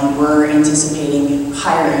modeling, we're anticipating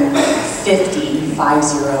hiring 50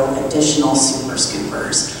 additional Super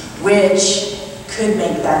Scoopers, which could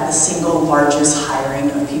make that the single largest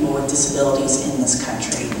hiring of people with disabilities in this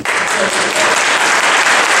country.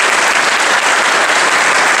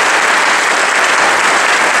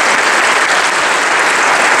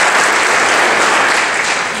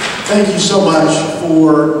 Thank you so much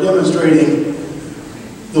for demonstrating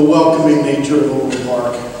the welcoming nature of Overland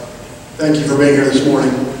Park. Thank you for being here this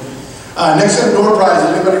morning. Next set of door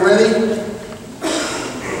prizes. Anybody ready?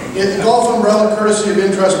 Get the golf umbrella courtesy of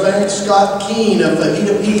Intrust Bank, Scott Keene of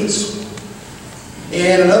Fajita Pete's.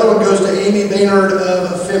 And another one goes to Amy Baynard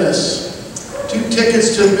of Finnis. 2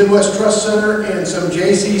 tickets to the Midwest Trust Center and some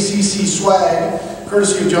JCCC swag,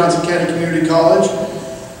 courtesy of Johnson County Community College.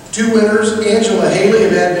 2 winners, Angela Haley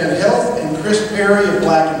of Advent Health and Chris Perry of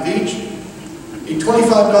Black and Beach. A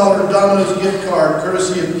 $25 Domino's gift card,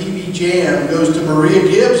 courtesy of PB Jam, goes to Maria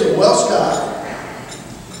Gibbs of Wellscott.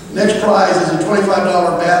 Next prize is a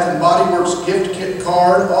 $25 Bath and Body Works gift kit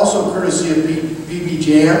card, also courtesy of PB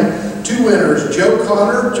Jam. 2 winners, Joe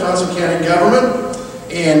Connor, Johnson County Government,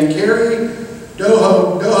 and Carrie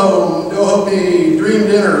Doho Me Dream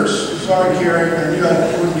Dinners. Sorry, Carrie, I knew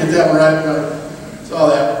I wouldn't get that one right, but I saw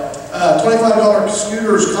that. $25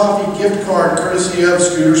 Scooters Coffee gift card, courtesy of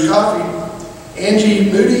Scooters Coffee. Angie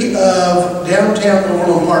Moody of Downtown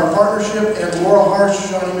Overland Park Partnership and Laura Harsh,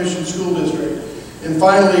 Shawnee Mission School District. And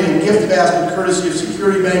finally, a gift basket courtesy of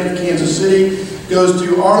Security Bank of Kansas City goes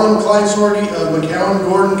to Arlen Kleinsorty of McCowan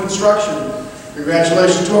Gordon Construction.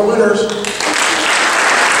 Congratulations to our winners.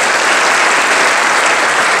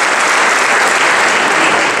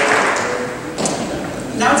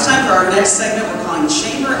 Now it's time for our next segment we're calling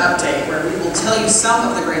Chamber Update, where we will tell you some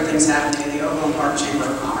of the great things happening in the Overland Park Chamber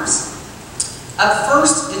of Commerce. Up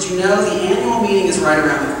first, did you know the annual meeting is right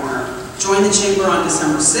around the corner? Join the Chamber on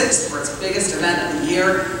December 6th for its biggest event of the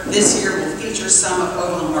year. This year will features some of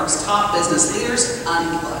Overland Park's top business leaders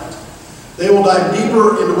unplugged. They will dive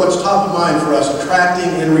deeper into what's top of mind for us, attracting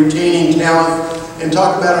and retaining talent, and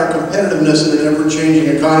talk about our competitiveness in an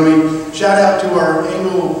ever-changing economy. Shout out to our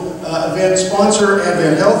annual event sponsor,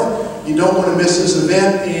 Advent Health. You don't want to miss this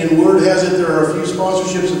event, and word has it there are a few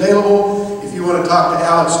sponsorships available if you want to talk to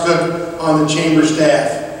Alex Cook on the chamber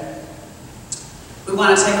staff. We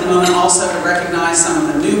want to take a moment also to recognize some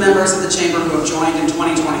of the new members of the chamber who have joined in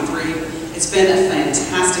 2023. It's been a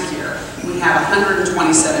fantastic year. We have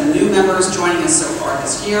 127 new members joining us so far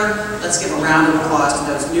this year. Let's give a round of applause to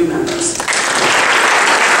those new members.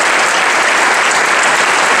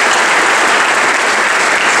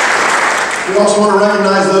 We also want to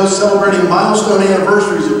recognize those celebrating milestone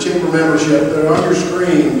anniversaries of chamber membership. They're on your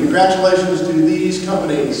screen. Congratulations to these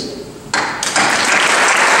companies.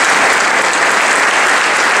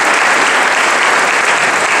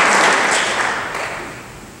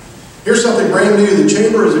 Here's something brand new. The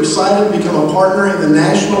Chamber is excited to become a partner in the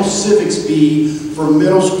National Civics Bee for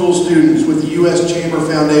middle school students with the U.S. Chamber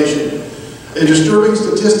Foundation. A disturbing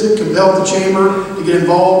statistic compelled the Chamber to get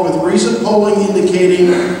involved with recent polling indicating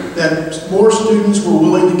that more students were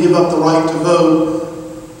willing to give up the right to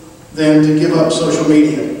vote than to give up social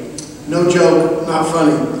media. No joke, not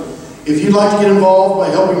funny. If you'd like to get involved by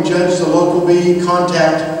helping judge the local bee,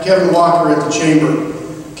 contact Kevin Walker at the Chamber.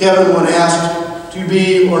 Kevin, when asked to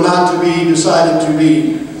be or not to be, decided to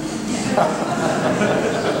be.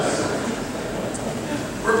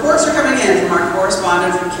 Reports are coming in from our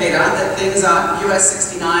correspondent from KDOT that things on US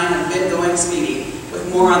 69 have been going speedy. With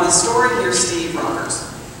more on the story, here's Steve Roberts.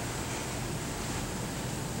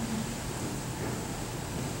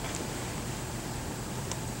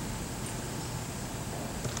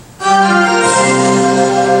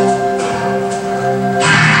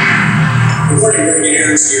 Good morning,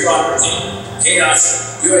 Brigadier Steve Roberts.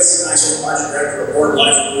 KDOT's U.S. National Project Director report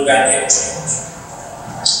live from Blue Valley Exchange.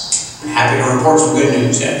 Happy to report some good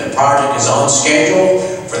news that the project is on schedule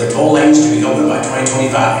for the toll lanes to be open by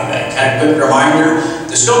 2025. A kind of quick reminder,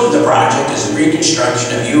 the scope of the project is the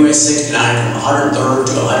reconstruction of US 69 from 103rd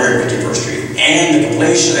to 151st Street and the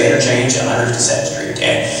completion of the interchange at 107th Street.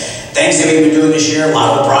 Things that we've been doing this year, a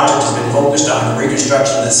lot of the project has been focused on the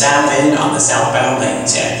reconstruction of the south end on the southbound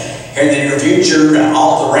lanes. Here in the near future,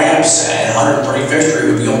 all the ramps at 135th Street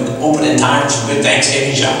will be open in time for some good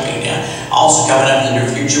Thanksgiving shopping. Also coming up in the near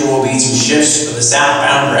future will be some shifts for the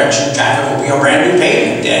southbound direction. Traffic will be on brand new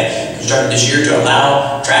pavement constructed this year to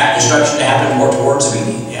allow track construction to happen more towards the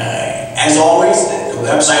median. As always, the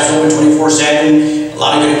website's open 24/7. A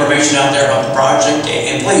lot of good information out there about the project.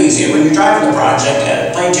 And please, when you're driving the project,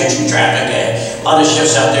 pay attention to traffic. A lot of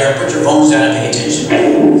shifts out there. Put your phones down and pay attention.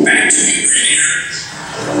 Back to you, Brigadier.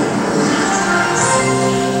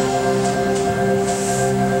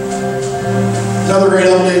 Another great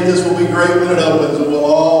update. This will be great when it opens, and we'll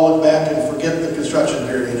all look back and forget the construction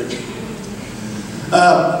period.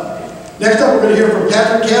 Next up, we're going to hear from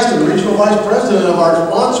Patrick Caston, Regional Vice President of our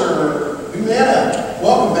sponsor, Humana.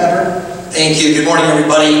 Welcome, Patrick. Thank you. Good morning,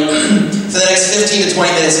 everybody. For the next 15 to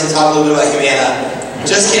 20 minutes, I'm going to talk a little bit about Humana.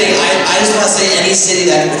 Just kidding. I just want to say any city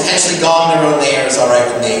that can potentially gong their own mayor is all right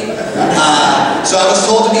with me. So I was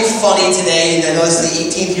told to be funny today, and I know this is the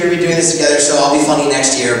 18th year we're doing this together, so I'll be funny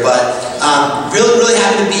next year. But really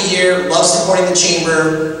happy to be here. Love supporting the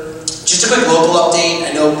chamber. Just a quick local update.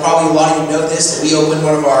 I know probably a lot of you know this, that we opened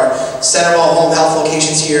one of our Centerville home health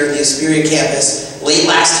locations here at the Aspiria campus late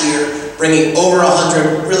last year, bringing over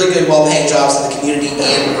 100 really good, well-paying jobs to the community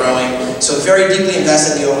and growing. So very deeply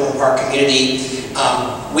invested in the Overland Park community.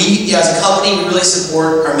 We, as a company, we really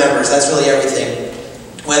support our members. That's really everything.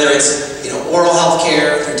 Whether it's oral health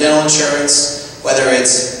care through dental insurance, whether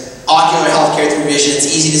it's ocular health care through vision, it's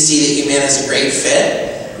easy to see that Humana is a great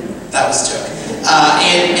fit. That was a joke.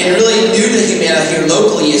 And really new to Humana here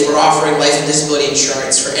locally is we're offering life and disability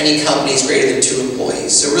insurance for any companies greater than 2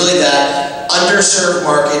 employees. So really that underserved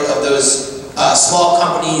market of those small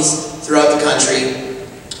companies throughout the country,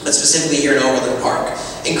 but specifically here in Overland Park.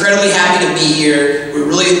 Incredibly happy to be here. We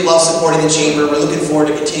really love supporting the chamber. We're looking forward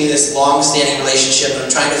to continue this long-standing relationship.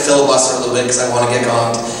 I'm trying to filibuster a little bit because I want to get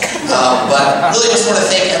gonged. But really just want to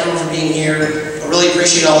thank everyone for being here. I really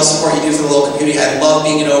appreciate all the support you do for the local community. I love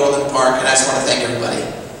being in Overland Park, and I just want to thank everybody.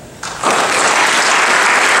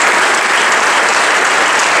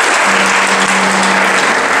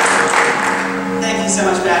 Thank you so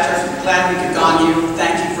much, Patrick. Glad we could gong you.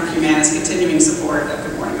 Thank you for Humana's continuing support of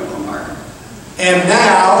Good Morning Overland Park. And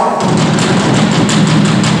now,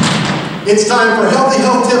 it's time for Healthy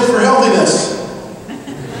Health Tips for Healthiness.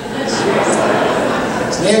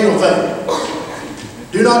 It's an annual thing.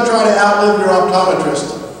 Do not try to outlive your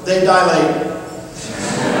optometrist. they dilate.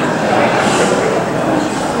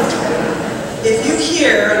 If you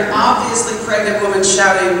hear an obviously pregnant woman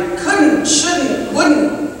shouting, couldn't, shouldn't,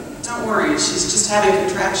 wouldn't, don't worry, she's just having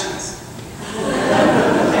contractions.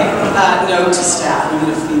 Okay. Note to staff, we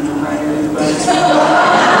need a female writer in the budget.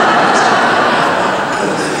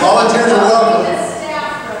 Volunteers are welcome.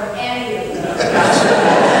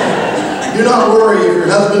 Do not worry if your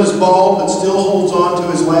husband is bald but still holds on to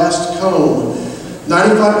his last comb.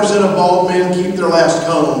 95% of bald men keep their last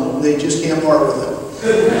comb. They just can't part with it.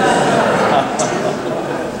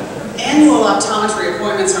 Annual optometry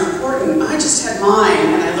appointments are important. I just had mine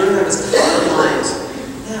and I learned I was colorblind.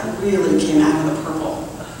 That really came out of the purple.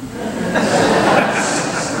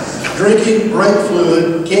 Drinking brake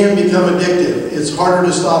fluid can become addictive. It's harder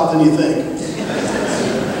to stop than you think.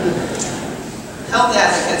 Health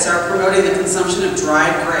advocates are promoting the consumption of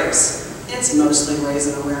dried grapes. It's mostly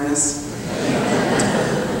raising awareness.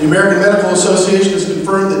 The American Medical Association has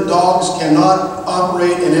confirmed that dogs cannot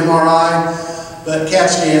operate an MRI, but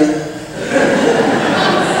cats can.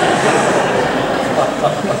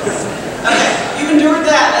 Okay, you've endured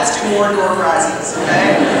that. Let's do more door prizes,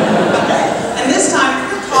 okay? Okay. And this time,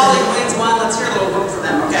 if your colleague wins one, let's hear a little whoop for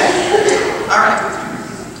them, okay? All right.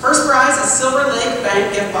 First prize is Silver Lake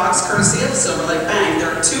Bank gift box, courtesy of Silver Lake Bank. There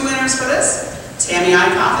are 2 winners for this. Tammy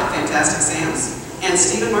Eichhoff at Fantastic Sam's and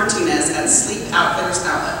Stephen Martinez at Sleep Outfitters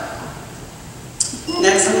Outlet.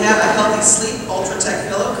 Next, we have a Healthy Sleep Ultra Tech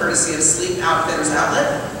Pillow, courtesy of Sleep Outfitters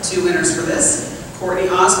Outlet. 2 winners for this. Courtney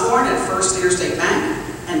Osborne at First Interstate Bank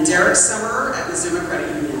and Derek Summerer at Missoula Credit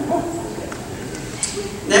Union.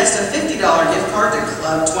 Next, a $50 gift card to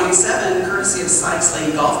Club 27, courtesy of Sykes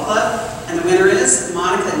Lane Golf Club. And the winner is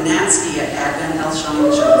Monica Natsky at Advent Health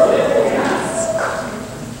Shopping.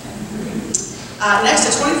 Next,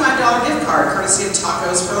 a $25 gift card, courtesy of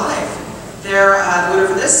Tacos for Life. The winner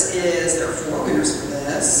for this is, there are 4 winners for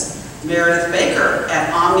this. Meredith Baker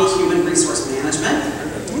at Omni Human Resource Management.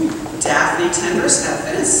 Daphne Tenders at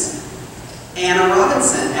Venice. Anna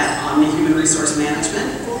Robinson at Omni Human Resource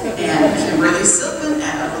Management. And Kimberly Silkman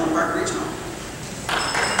at Overland Park Regional.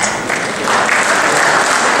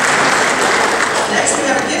 Next, we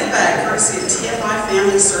have a gift bag courtesy of TFI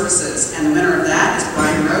Family Services, and the winner of that is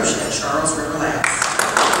Brian Roche at Charles River Labs.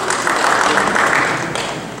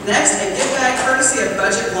 Next, a gift bag courtesy of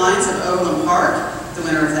Budget Blinds of Overland Park. The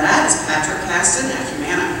winner of that is Patrick Caston at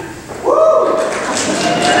Humana. Woo!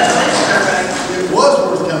 Congratulations, everybody. It was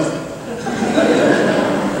worth coming.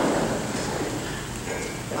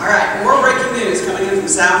 All right, more breaking news coming in from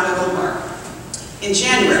South Overland Park. In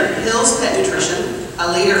January, Hills Pet Nutrition,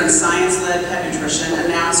 a leader in science-led pet nutrition,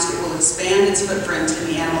 announced it will expand its footprint in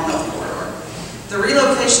the animal health corridor. The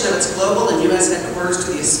relocation of its global and U.S. headquarters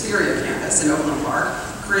to the Aspiria campus in Overland Park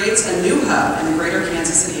creates a new hub in the greater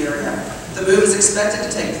Kansas City area. The move is expected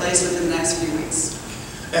to take place within the next few weeks.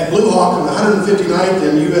 At Blue Hawk on the 159th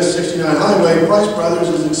and US 69 Highway, Price Brothers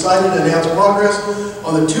is excited to announce progress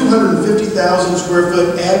on the 250,000 square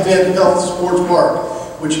foot Advent Health Sports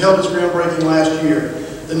Park, which held its groundbreaking last year.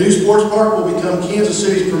 The new sports park will become Kansas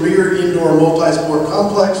City's premier indoor multi-sport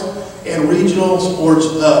complex and regional sports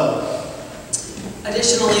hub.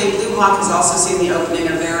 Additionally, Blue Hawk has also seen the opening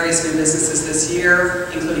of various new businesses this year,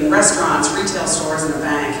 including restaurants, retail stores, and a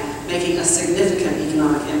bank, making a significant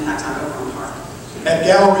economic impact on Overland Park. At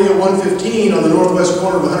Galleria 115 on the northwest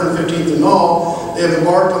corner of 115th and Knoll, they have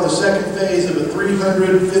embarked on the second phase of a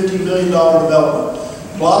 $350 million development.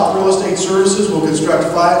 Block Real Estate Services will construct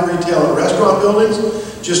 5 retail and restaurant buildings.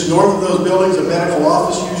 Just north of those buildings, a medical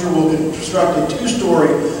office user will construct a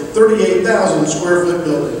 2-story, 38,000 square foot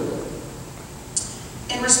building.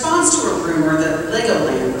 In response to a rumor that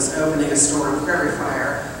Legoland was opening a store in Prairie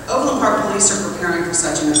Fire, Overland Park Police are preparing for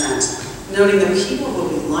such an event, noting that people will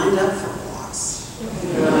be lined up for blocks.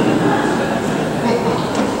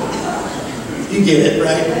 You get it,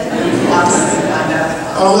 right?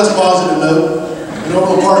 On a less positive note, an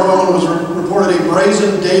Overland Park woman was reported a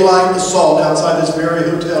brazen daylight assault outside this very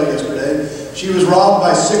hotel yesterday. She was robbed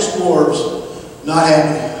by 6 dwarves. Not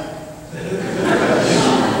happy.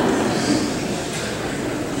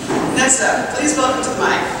 Next up, please welcome to the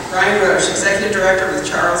mic, Brian Roche, Executive Director with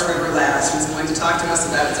Charles River Labs, who's going to talk to us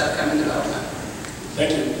about its upcoming development.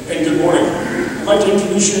 Thank you, and good morning. I'd like to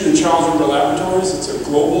introduce you to Charles River Laboratories. It's a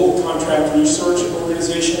global contract research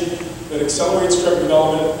organization that accelerates drug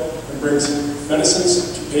development and brings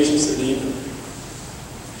medicines to patients that need them.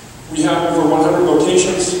 We have over 100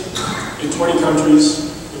 locations in 20 countries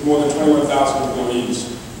with more than 21,000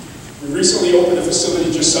 employees. We recently opened a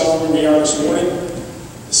facility just south of where we are this morning.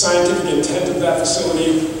 The scientific intent of that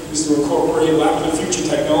facility is to incorporate lab of the future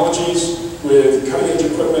technologies with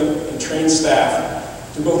cutting-edge equipment and trained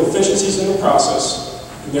staff to build efficiencies in the process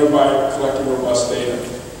and thereby collecting robust data.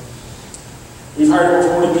 We've hired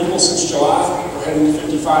over 40 people since July. We're heading to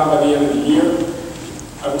 55 by the end of the year.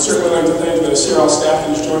 I would certainly like to thank the CRL staff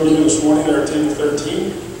that has joined me here this morning. They're at table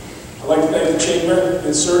 13. I'd like to thank the Chamber,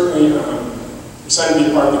 and certainly excited to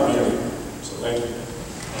be a part of the community. So thank you.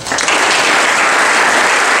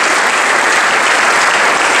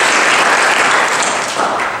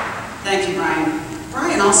 Thank you, Brian.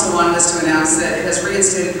 Brian also wanted us to announce that it has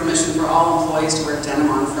reinstated permission for all employees to wear denim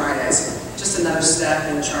on Fridays. Just another step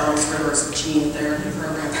in Charles River's gene therapy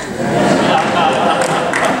program.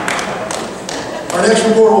 Our next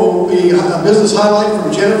report will be a business highlight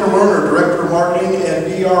from Jennifer Lerner, Director of Marketing at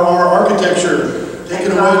BRR Architecture. Take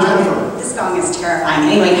it away, Jennifer. This gong is terrifying.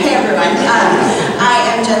 Anyway, hey everyone. I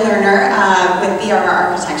am Jen Lerner with BRR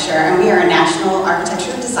Architecture, and we are a national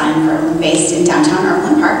architecture design firm based in downtown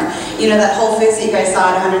Overland Park. You know that Whole Foods that you guys saw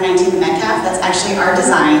at 119th Metcalf? That's actually our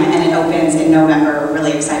design, and it opens in November. We're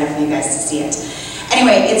really excited for you guys to see it.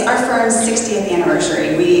 Anyway, it's our firm's 60th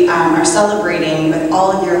anniversary. We are celebrating with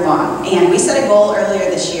all year long, and we set a goal earlier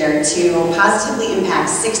this year to positively impact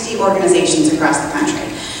 60 organizations across the country.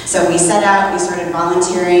 So we set out, we started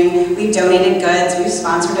volunteering, we've donated goods, we've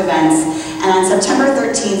sponsored events, and on September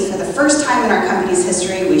 13th, for the first time in our company's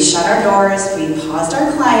history, we shut our doors, we paused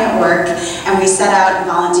our client work, and we set out and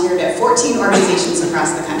volunteered at 14 organizations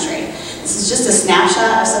across the country. This is just a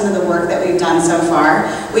snapshot of some of the work that we've done so far.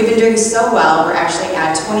 We've been doing so well, we're actually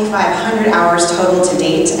at 2,500 hours total to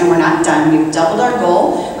date, and we're not done. We've doubled our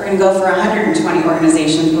goal. We're going to go for 120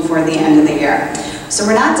 organizations before the end of the year. So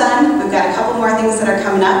we're not done. We've got a couple more things that are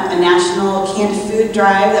coming up, a national canned food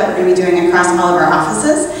drive that we're going to be doing across all of our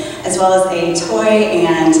offices, as well as a toy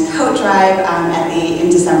and coat drive in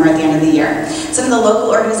December at the end of the year. Some of the local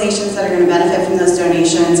organizations that are going to benefit from those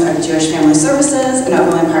donations are the Jewish Family Services and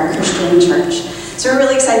Overland Park Christian Church. So we're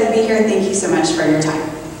really excited to be here. Thank you so much for your time.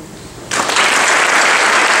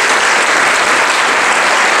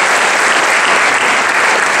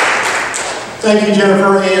 Thank you,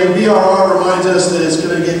 Jennifer. And BRR reminds us that it's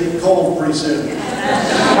going to get cold pretty soon.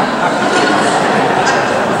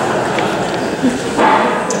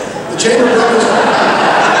 The Chamber Breakfast...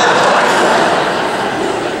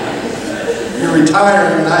 You're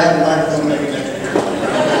retired and I have a microphone maybe next year.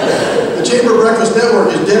 The Chamber Breakfast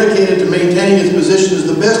Network is dedicated to maintaining its position as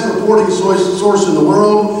the best reporting source in the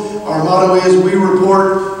world. Our motto is, we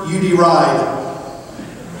report, you deride.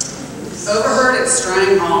 Overheard at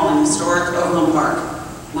Strang Hall in historic Overland Park.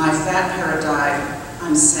 My fat parrot died.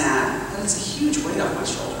 I'm sad, but it's a huge weight off my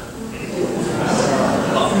shoulder.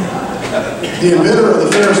 The inventor of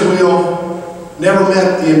the Ferris wheel never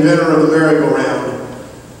met the inventor of the merry-go-round.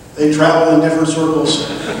 They travel in different circles.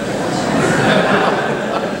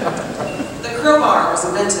 The crowbar was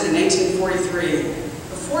invented in 1843.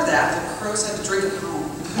 Before that, the crows had to drink at home.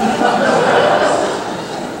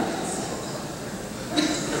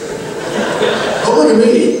 Don't look at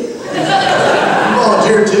me. You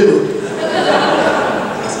volunteered too.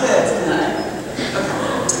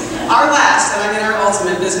 Our last, and I mean our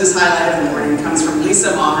ultimate business highlight of the morning comes from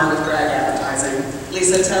Lisa Maher with Greg Advertising.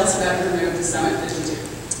 Lisa, tell us about your move to Summit 52.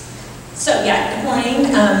 So yeah, good morning.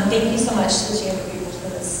 Thank you so much to the Chamber people for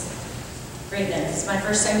this great event. It's my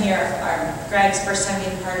first time here, Greg's first time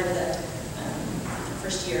being part of the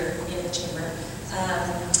first year in the Chamber.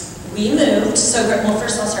 We moved, so well,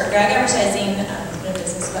 first I'll start. Greg Advertising, been in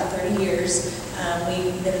business about 30 years.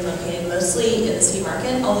 We've been located mostly in the city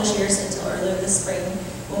market all those years until earlier this spring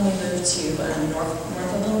when we moved to North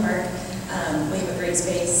Overland Park. We have a great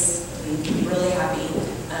space. We're really happy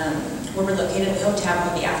where we're located. We hope to have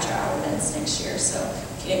one of the after-hour events next year. So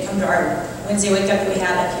if you didn't come to our Wednesday wake-up that we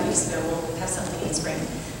had a few weeks ago, we'll have something in the spring.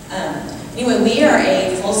 Anyway, we are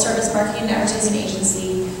a full-service marketing and advertising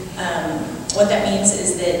agency. What that means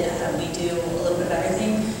is that we do a little bit of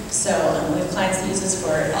everything. So we have clients that use us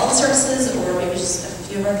for all the services, or maybe just a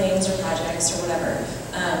few of our things or projects or whatever.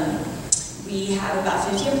 We have about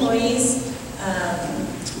 50 employees.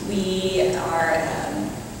 We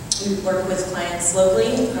work with clients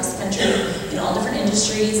locally across the country in all different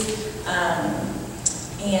industries. Let's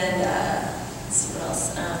see what else.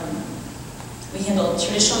 We handle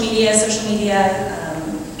traditional media, social media,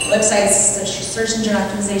 websites, search engine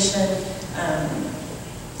optimization,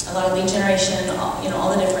 a lot of lead generation, all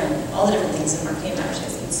the different things in marketing and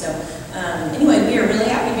advertising. So anyway, we are really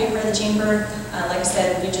happy to be a part of the Chamber. Like I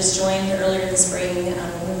said, we just joined earlier this spring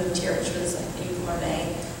when we moved here, which was April or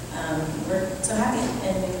May. We're so happy,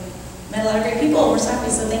 and we met a lot of great people. We're so happy.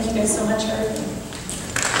 So thank you guys so much for everything.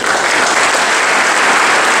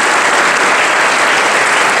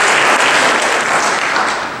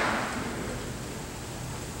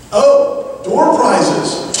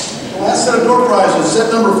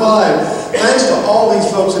 set number 5. Thanks to all these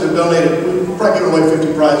folks that have donated. We're probably giving away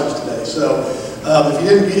 50 prizes today. So if you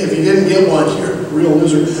didn't get one, you're a real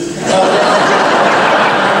loser.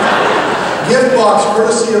 Gift box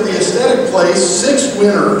courtesy of the Aesthetic Place, 6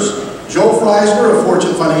 winners. Joel Freisler of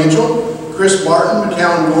Fortune Financial, Chris Martin,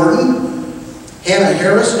 McCowan Gordon, Hannah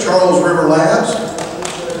Harris, Charles River Labs,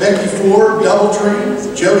 Becky Ford,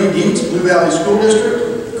 Doubletree, Jody Dietz, Blue Valley School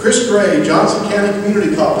District, Chris Gray, Johnson County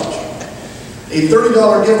Community College. A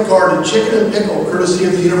 $30 gift card to Chicken and Pickle, courtesy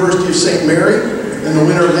of the University of St. Mary, and the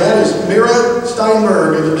winner of that is Mira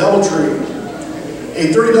Steinberg of the Doubletree.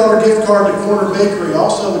 A $30 gift card to Corner Bakery,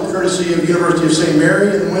 also the courtesy of the University of St.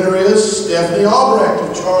 Mary, and the winner is Stephanie Albrecht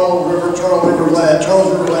of Charles River Labs.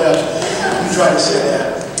 You tried to say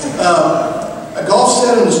that. A golf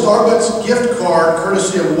set and a Starbucks gift card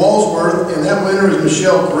courtesy of Walsworth, and that winner is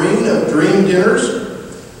Michelle Green of Dream Dinners.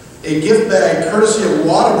 A gift bag courtesy of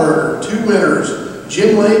Whataburger, 2 winners,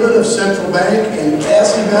 Jim Laban of Central Bank and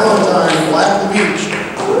Cassie Valentine of Black Beach.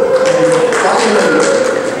 And finally,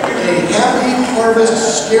 a Happy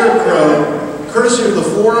Harvest Scarecrow courtesy of the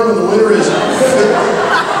Forum, and the winner is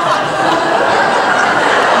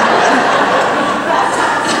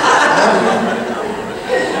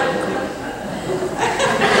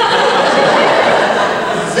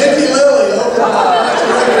Vicki Lilly over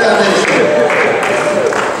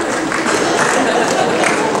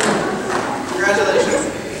Congratulations.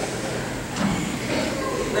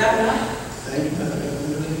 Wrapping up. Thank you.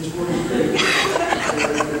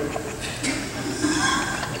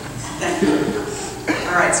 Thank you.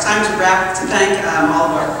 All right, it's time to thank all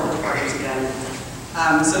of our corporate partners again.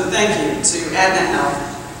 So thank you to Advent Health,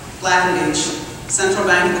 Black & Beach, Central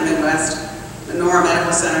Bank of the Midwest, Menorah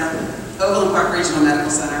Medical Center, Overland Park Regional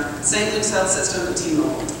Medical Center, St. Luke's Health System, and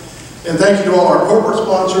T-Mobile. And thank you to all our corporate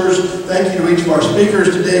sponsors. Thank you to each of our speakers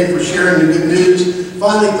today for sharing the good news.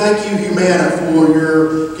 Finally, thank you, Humana, for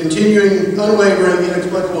your continuing, unwavering,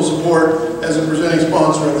 inexplicable support as a presenting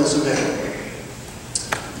sponsor of this event.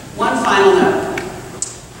 One final note.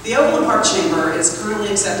 The Overland Park Chamber is currently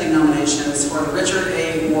accepting nominations for the Richard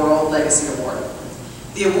A. Worrell Legacy Award.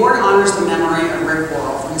 The award honors the memory of Rick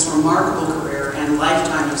Worrell for his remarkable career and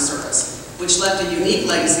lifetime of service, which left a unique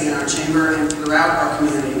legacy in our chamber and throughout our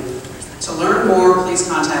community. To learn more, please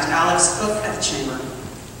contact Alex Cook at the Chamber.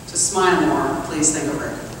 To smile more, please think of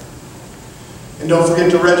Rick. And don't forget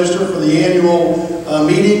to register for the annual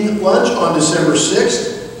meeting lunch on December 6th.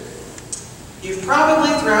 You've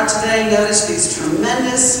probably throughout today noticed these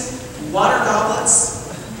tremendous water goblets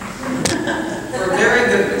for a very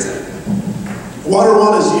good reason. Water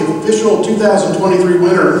One is the official 2023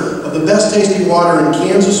 winner of the Best Tasting Water in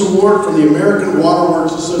Kansas Award from the American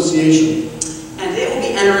Waterworks Association. And it will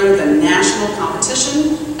be entering the national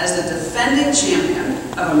competition as the defending champion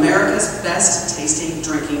of America's best tasting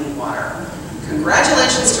drinking water.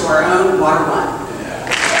 Congratulations to our own Water One.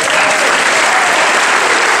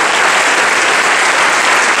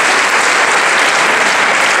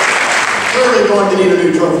 Clearly going to need a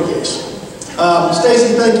new trophy case.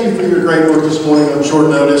 Stacie, thank you for your great work this morning on short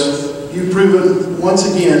notice. You've proven once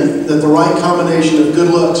again that the right combination of good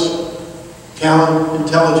looks, talent,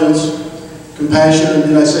 intelligence, compassion, and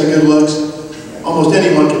did I say good looks? Almost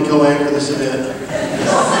anyone can co-anchor this event.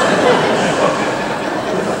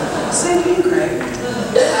 Same to you, Craig.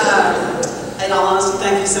 In all honesty,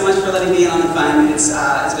 thank you so much for letting me in on the fun. It's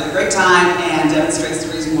been a great time and demonstrates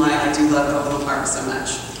the reason why I do love Overland Park so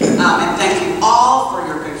much. And thank you all for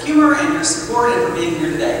your good humor and your support and for being here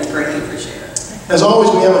today. We greatly appreciate it. As always,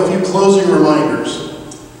 we have a few closing reminders.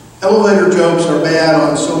 Elevator jokes are bad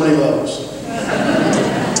on so many levels.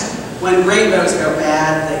 When rainbows go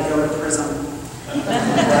bad, they go to prison.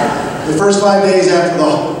 The first 5 days after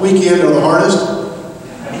the weekend are the hardest.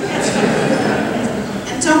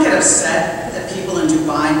 And don't get upset that people in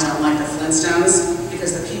Dubai don't like the Flintstones,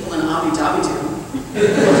 because the people in Abu Dhabi do.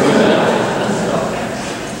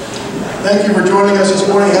 Thank you for joining us this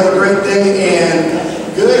morning. Have a great day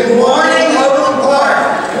and good morning.